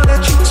 I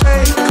let you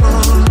take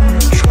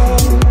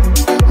control.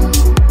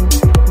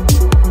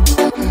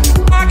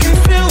 I can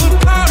feel the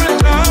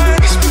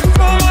paradise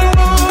before my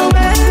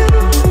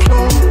romance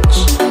close.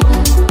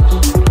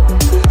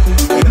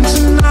 And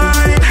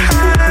tonight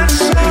had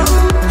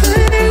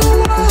something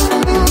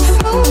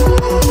wonderful.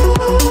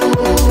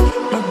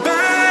 My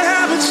bad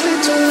habits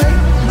lead to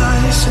late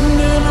nights and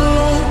then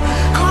alone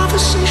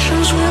conversation.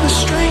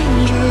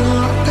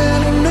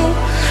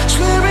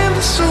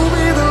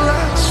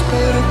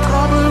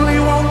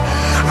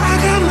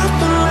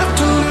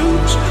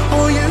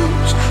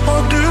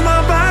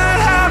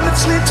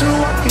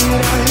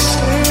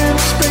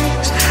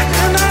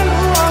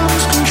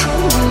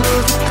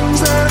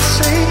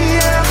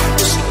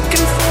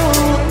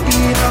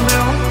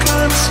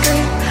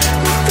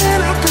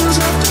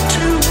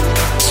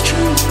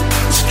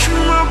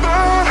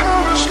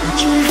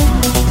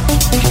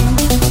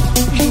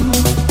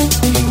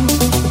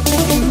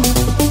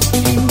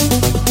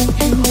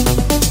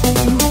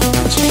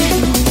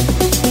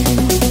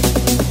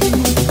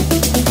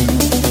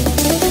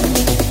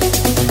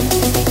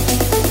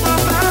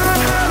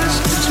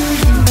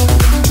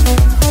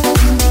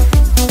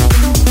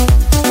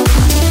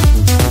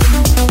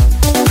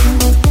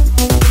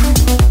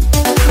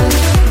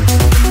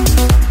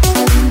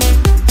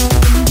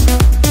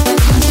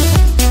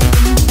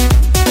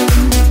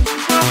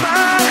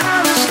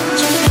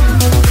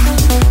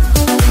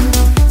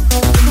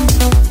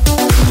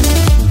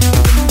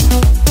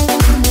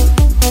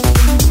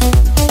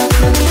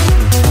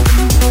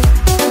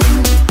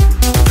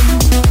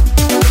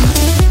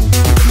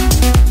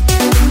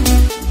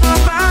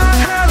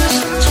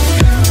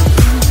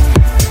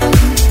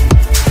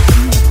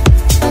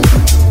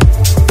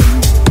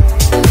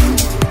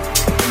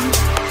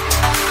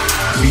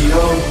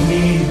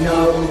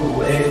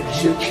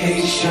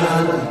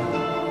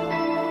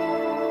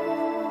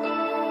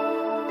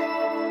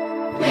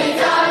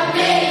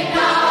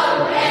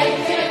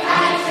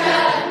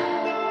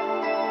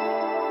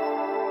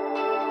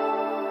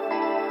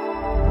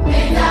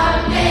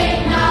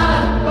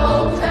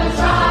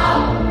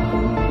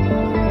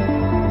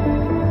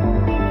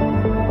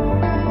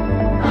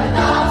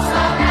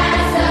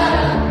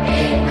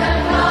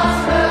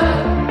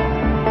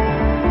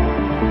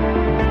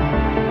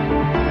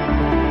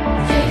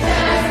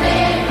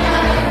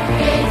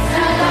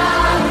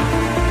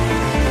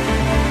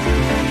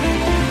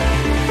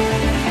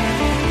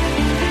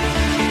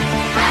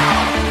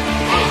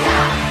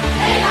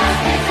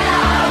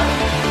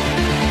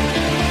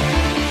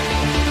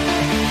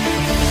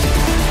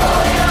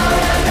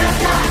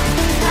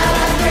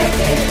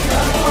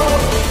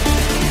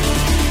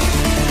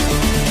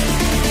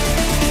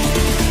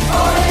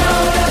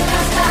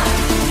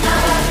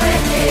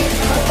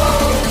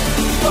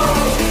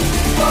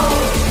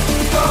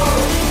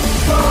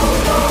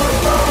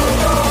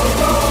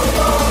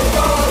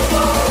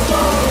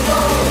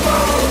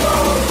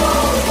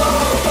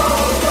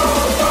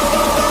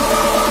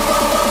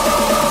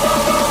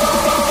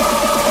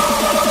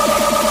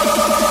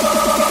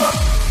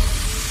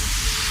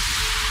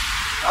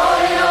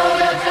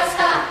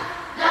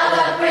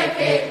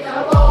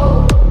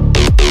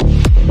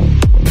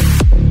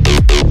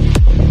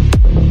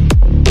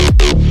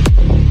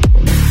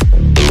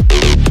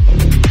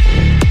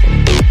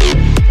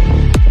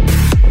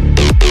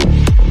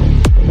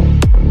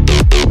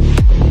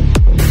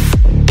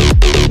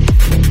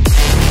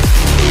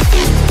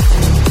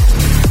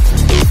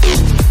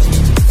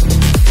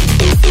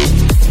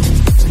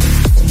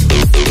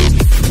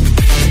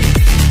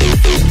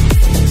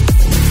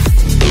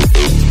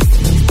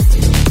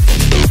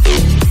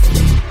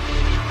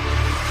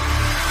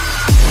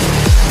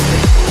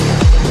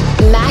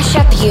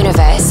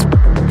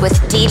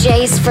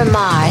 from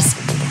Mars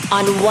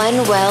on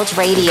One World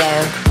Radio.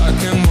 I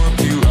can work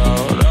you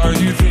out. Are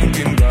you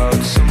thinking about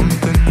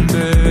something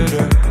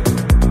better?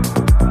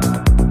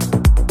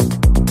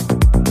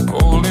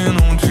 Holding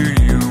on to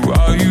you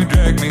while you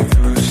drag me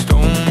through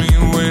stormy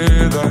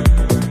weather.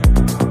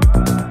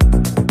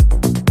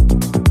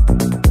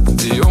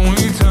 The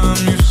only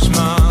time you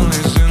smile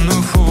is in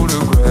the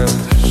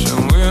photographs,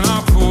 and when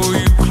I pull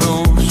you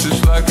close,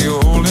 it's like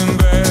you're holding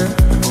back.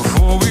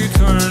 Before we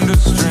turn to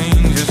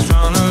strangers,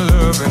 trying to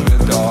love in the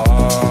dark.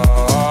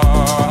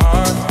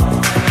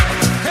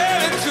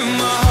 Headed to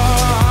my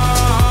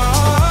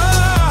heart,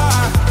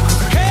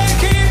 can't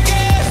keep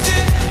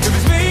guessing if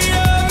it's me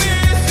you're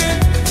missing.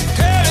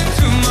 Headed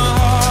to my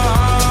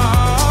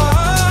heart,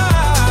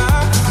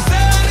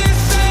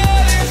 silence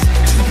is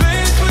the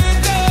place we're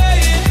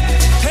dying.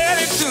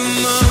 Headed to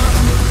my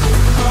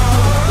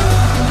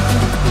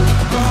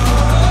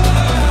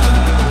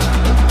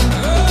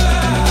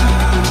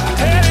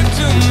headed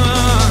to my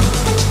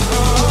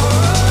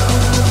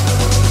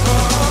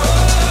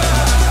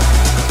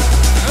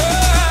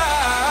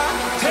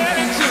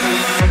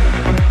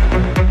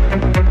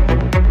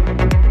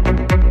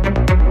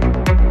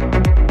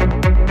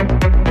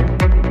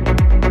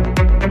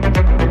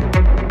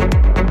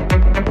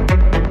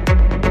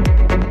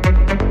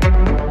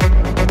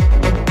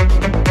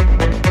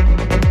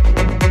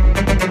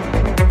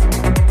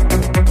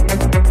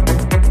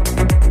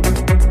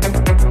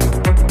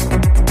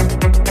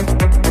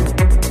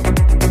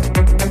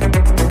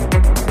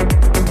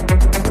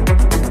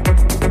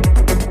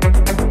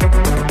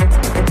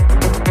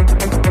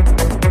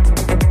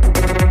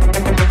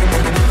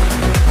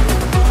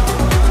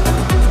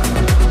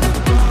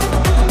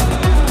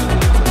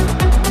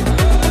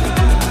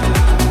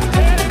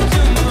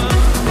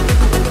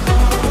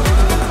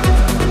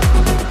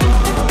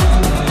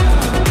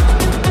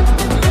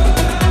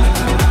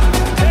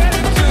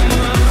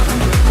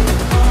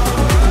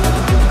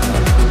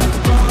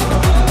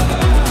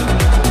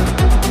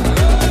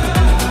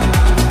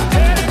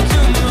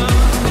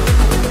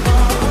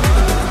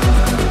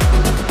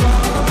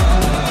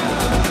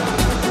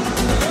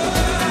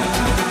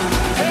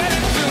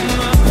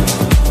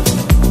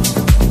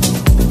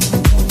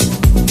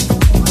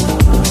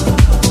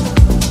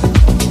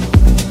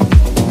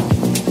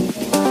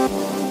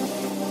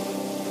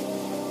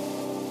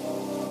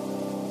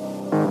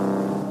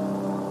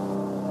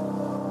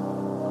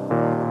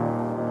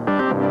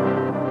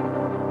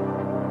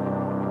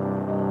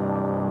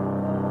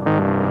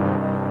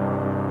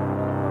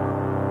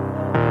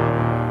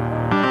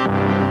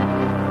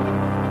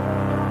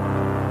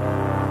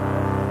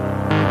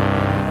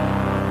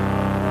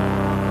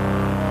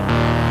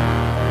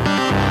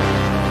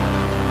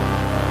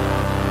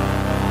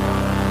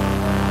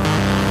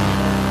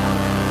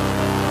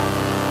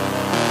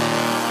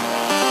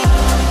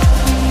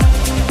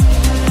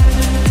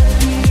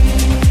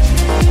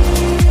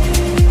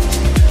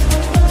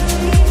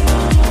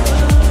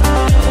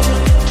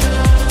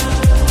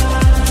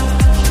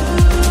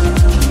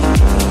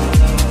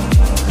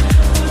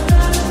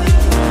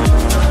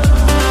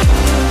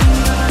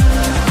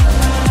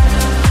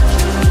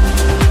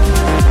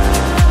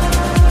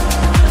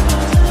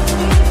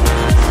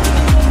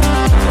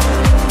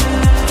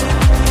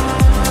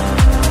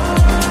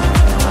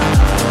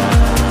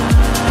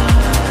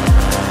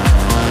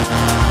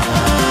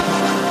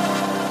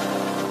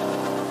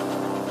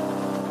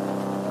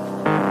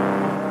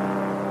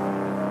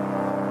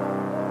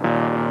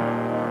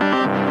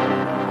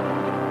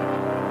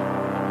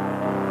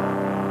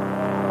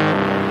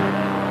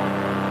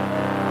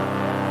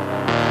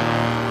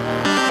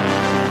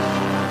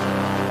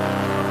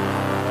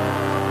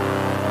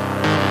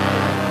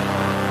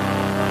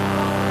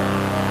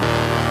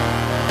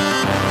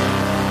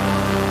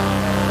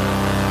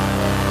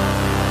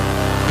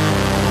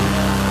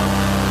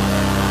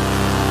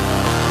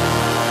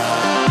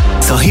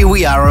So here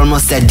we are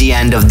almost at the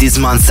end of this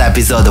month's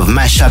episode of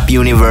Mashup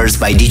Universe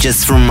by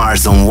DJs from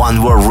Mars on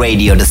One World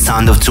Radio, the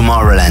sound of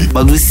Tomorrowland.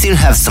 But we still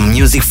have some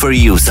music for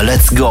you, so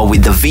let's go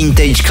with the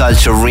Vintage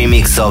Culture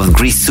remix of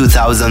Grease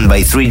 2000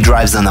 by 3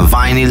 Drives on a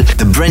Vinyl,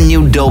 the brand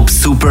new dope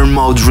Super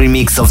Mode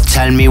remix of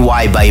Tell Me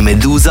Why by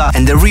Medusa,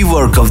 and the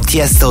rework of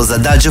Tiesto's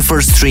Adagio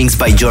for Strings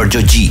by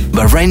Giorgio G.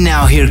 But right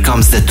now here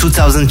comes the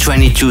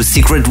 2022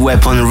 Secret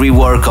Weapon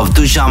rework of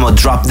Tujamo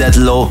Drop That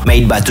Low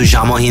made by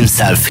Tujamo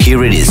himself.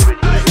 Here it is.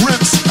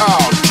 Rinse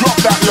out, drop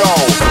that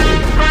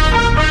low.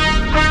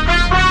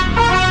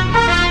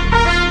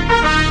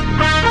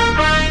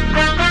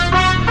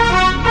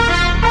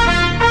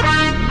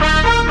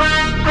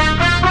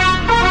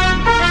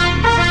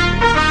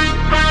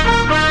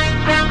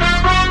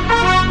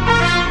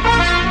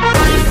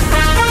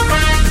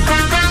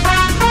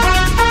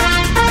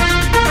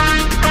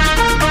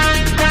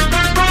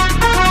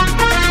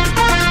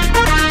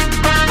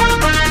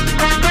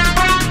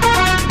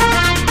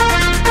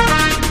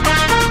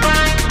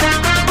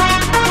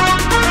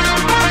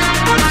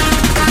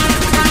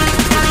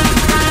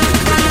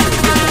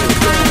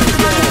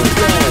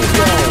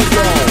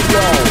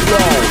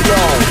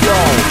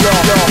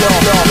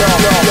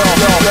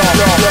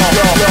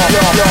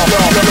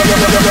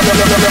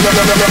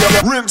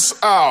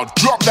 Rinse out,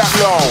 drop that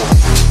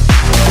low.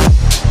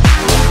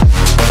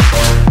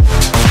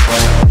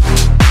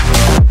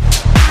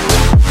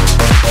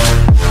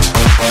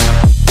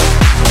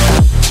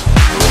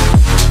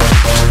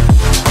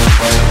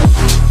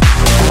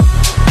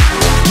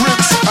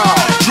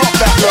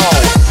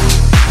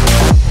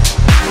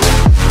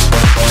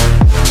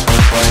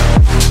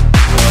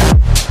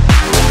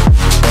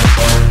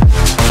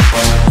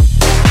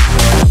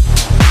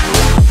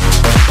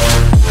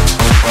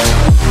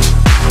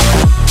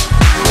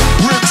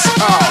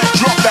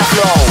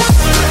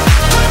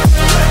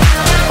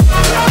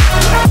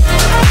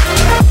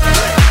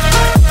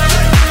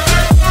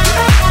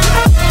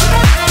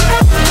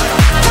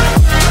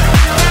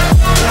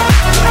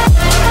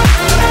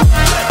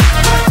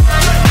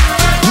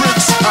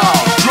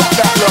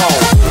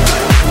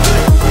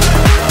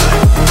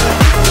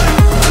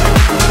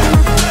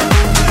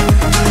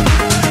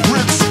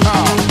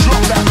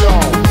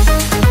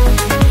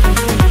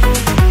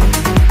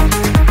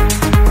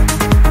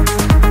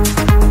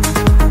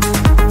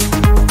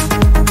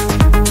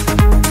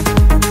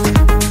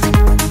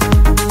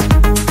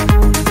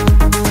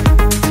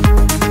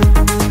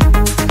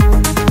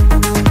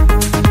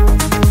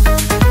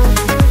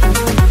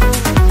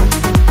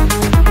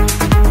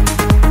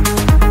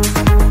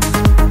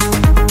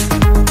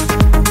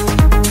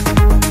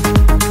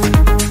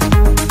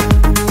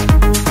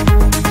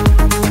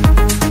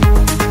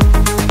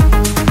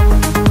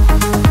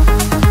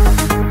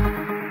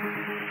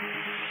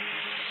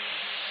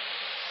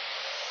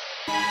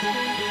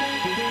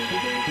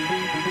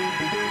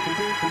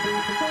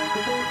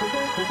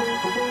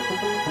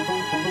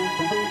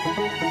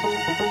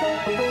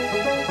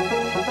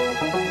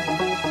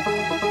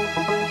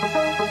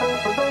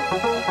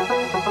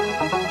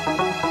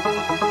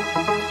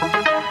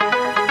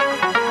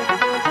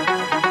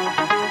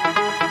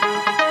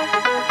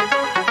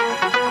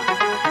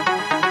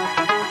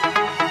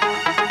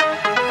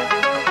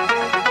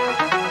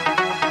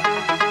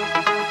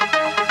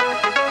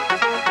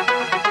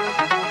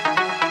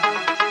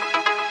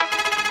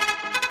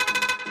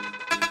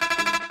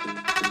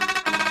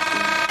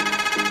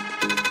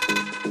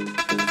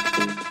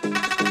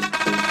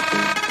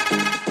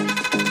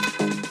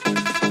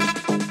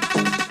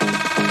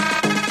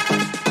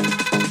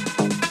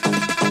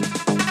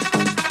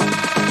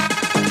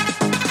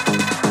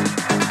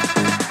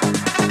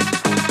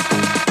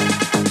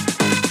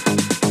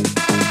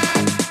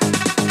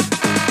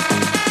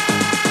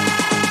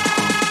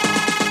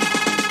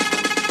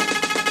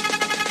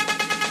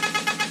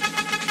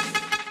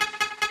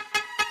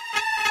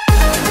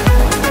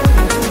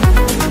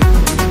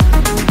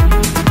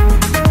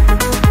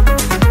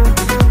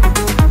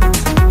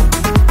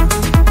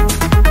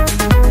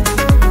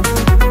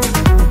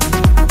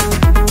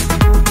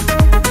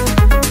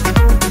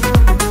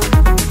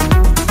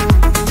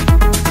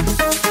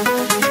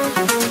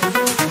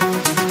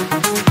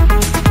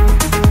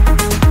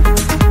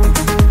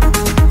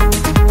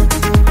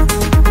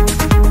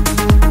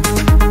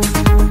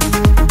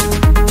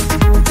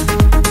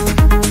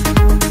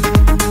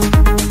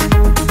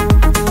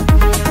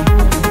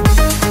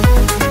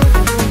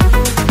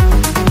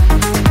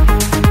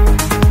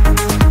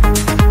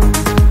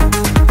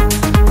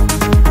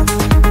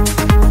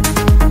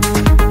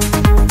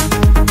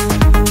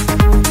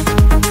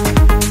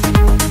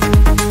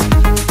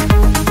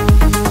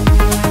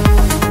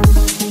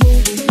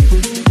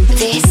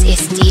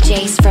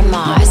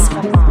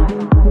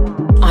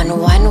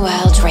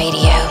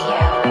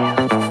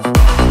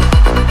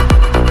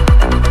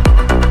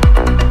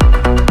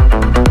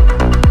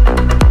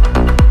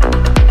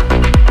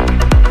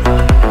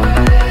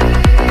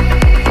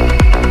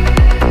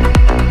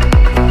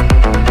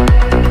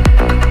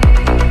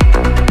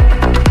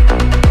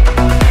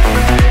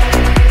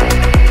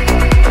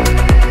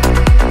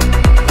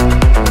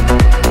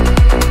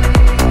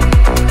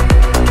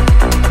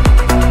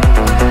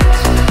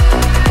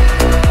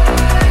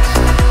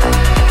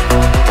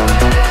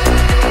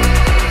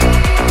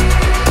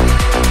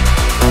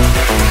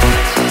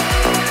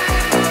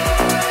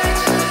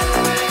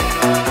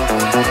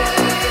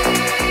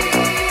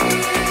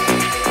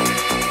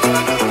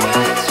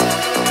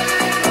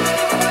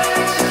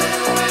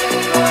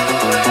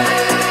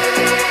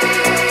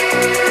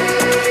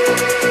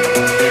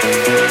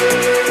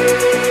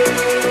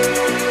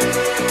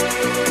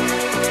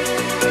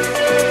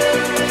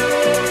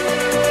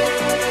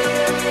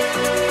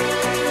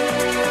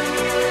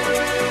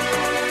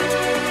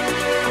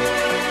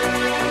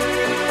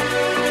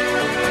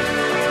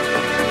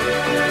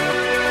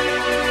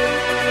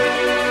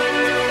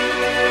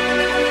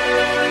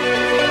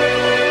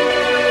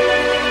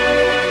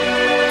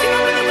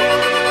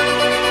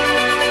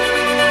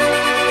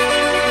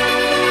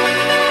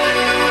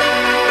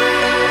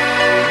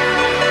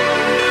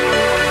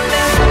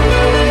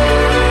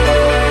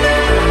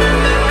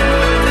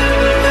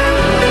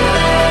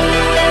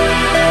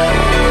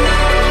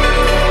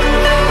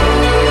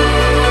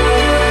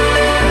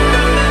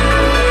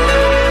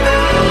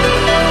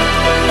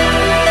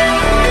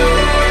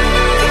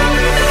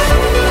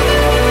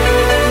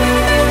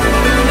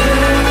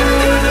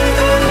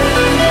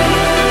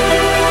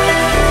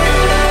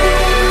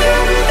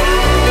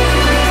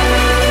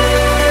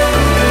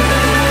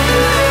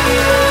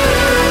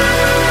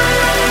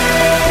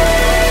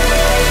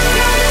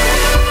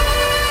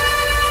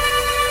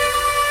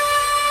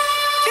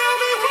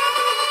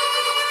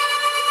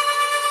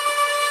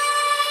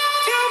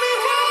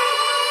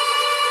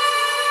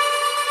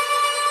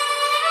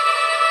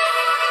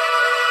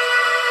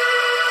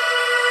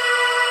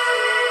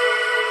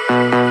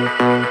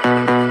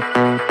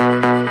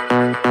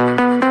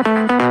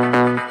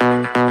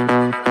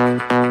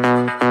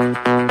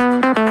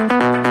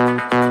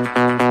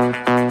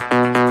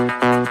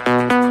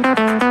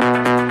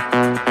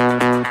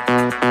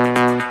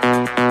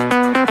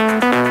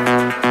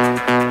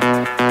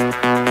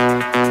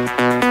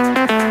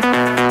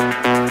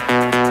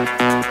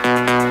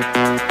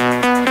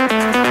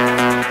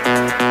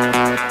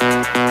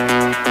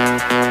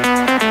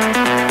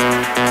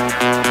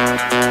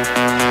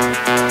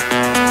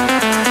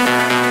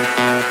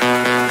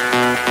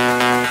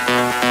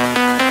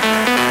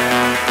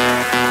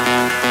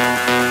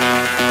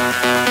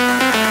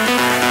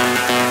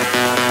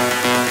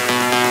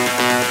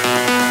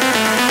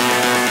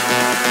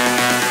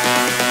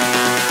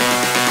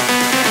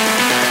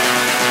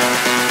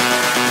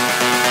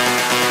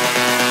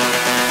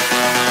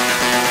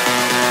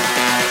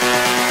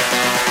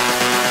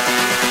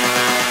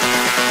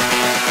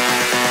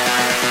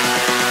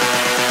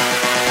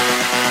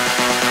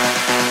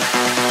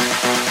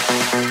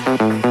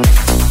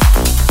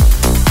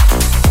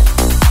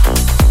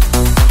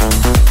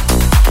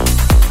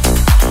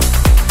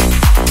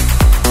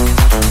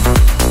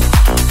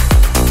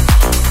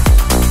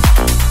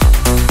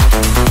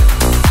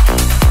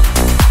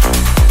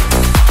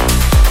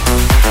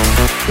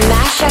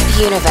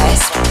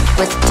 Universe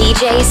with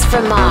DJs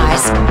from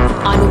Mars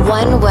on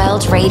One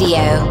World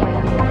Radio.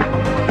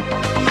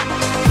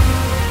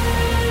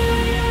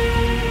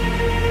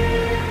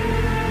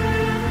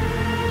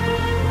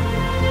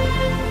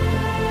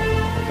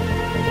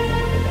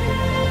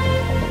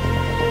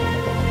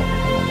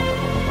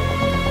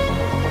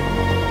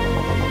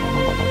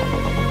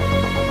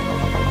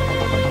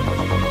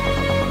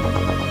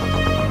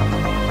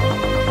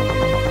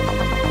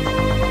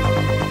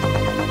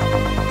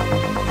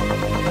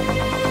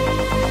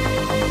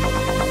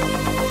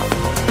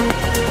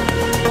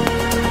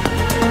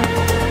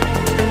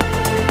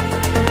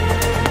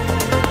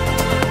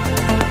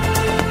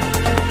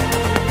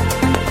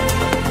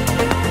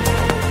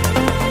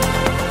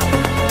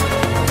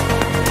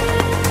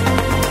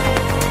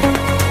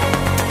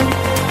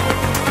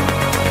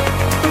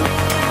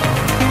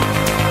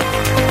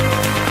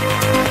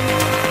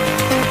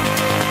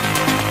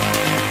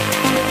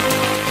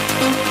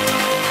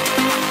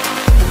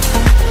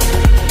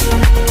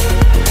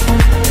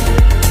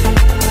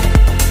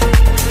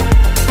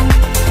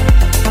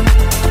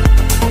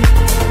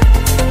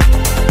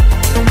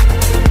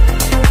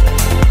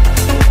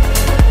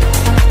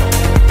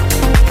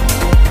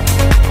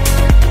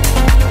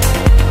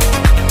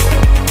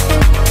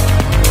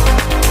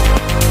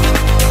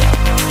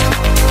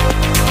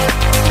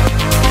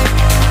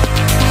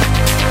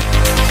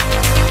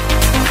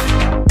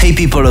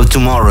 People of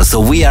tomorrow, so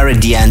we are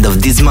at the end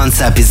of this month's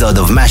episode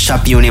of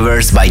Mashup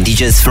Universe by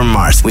DJs from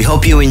Mars. We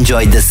hope you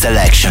enjoyed the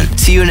selection.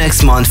 See you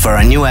next month for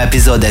a new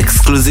episode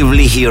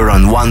exclusively here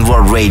on One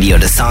World Radio,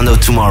 the sound of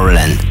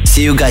Tomorrowland.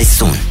 See you guys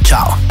soon.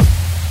 Ciao.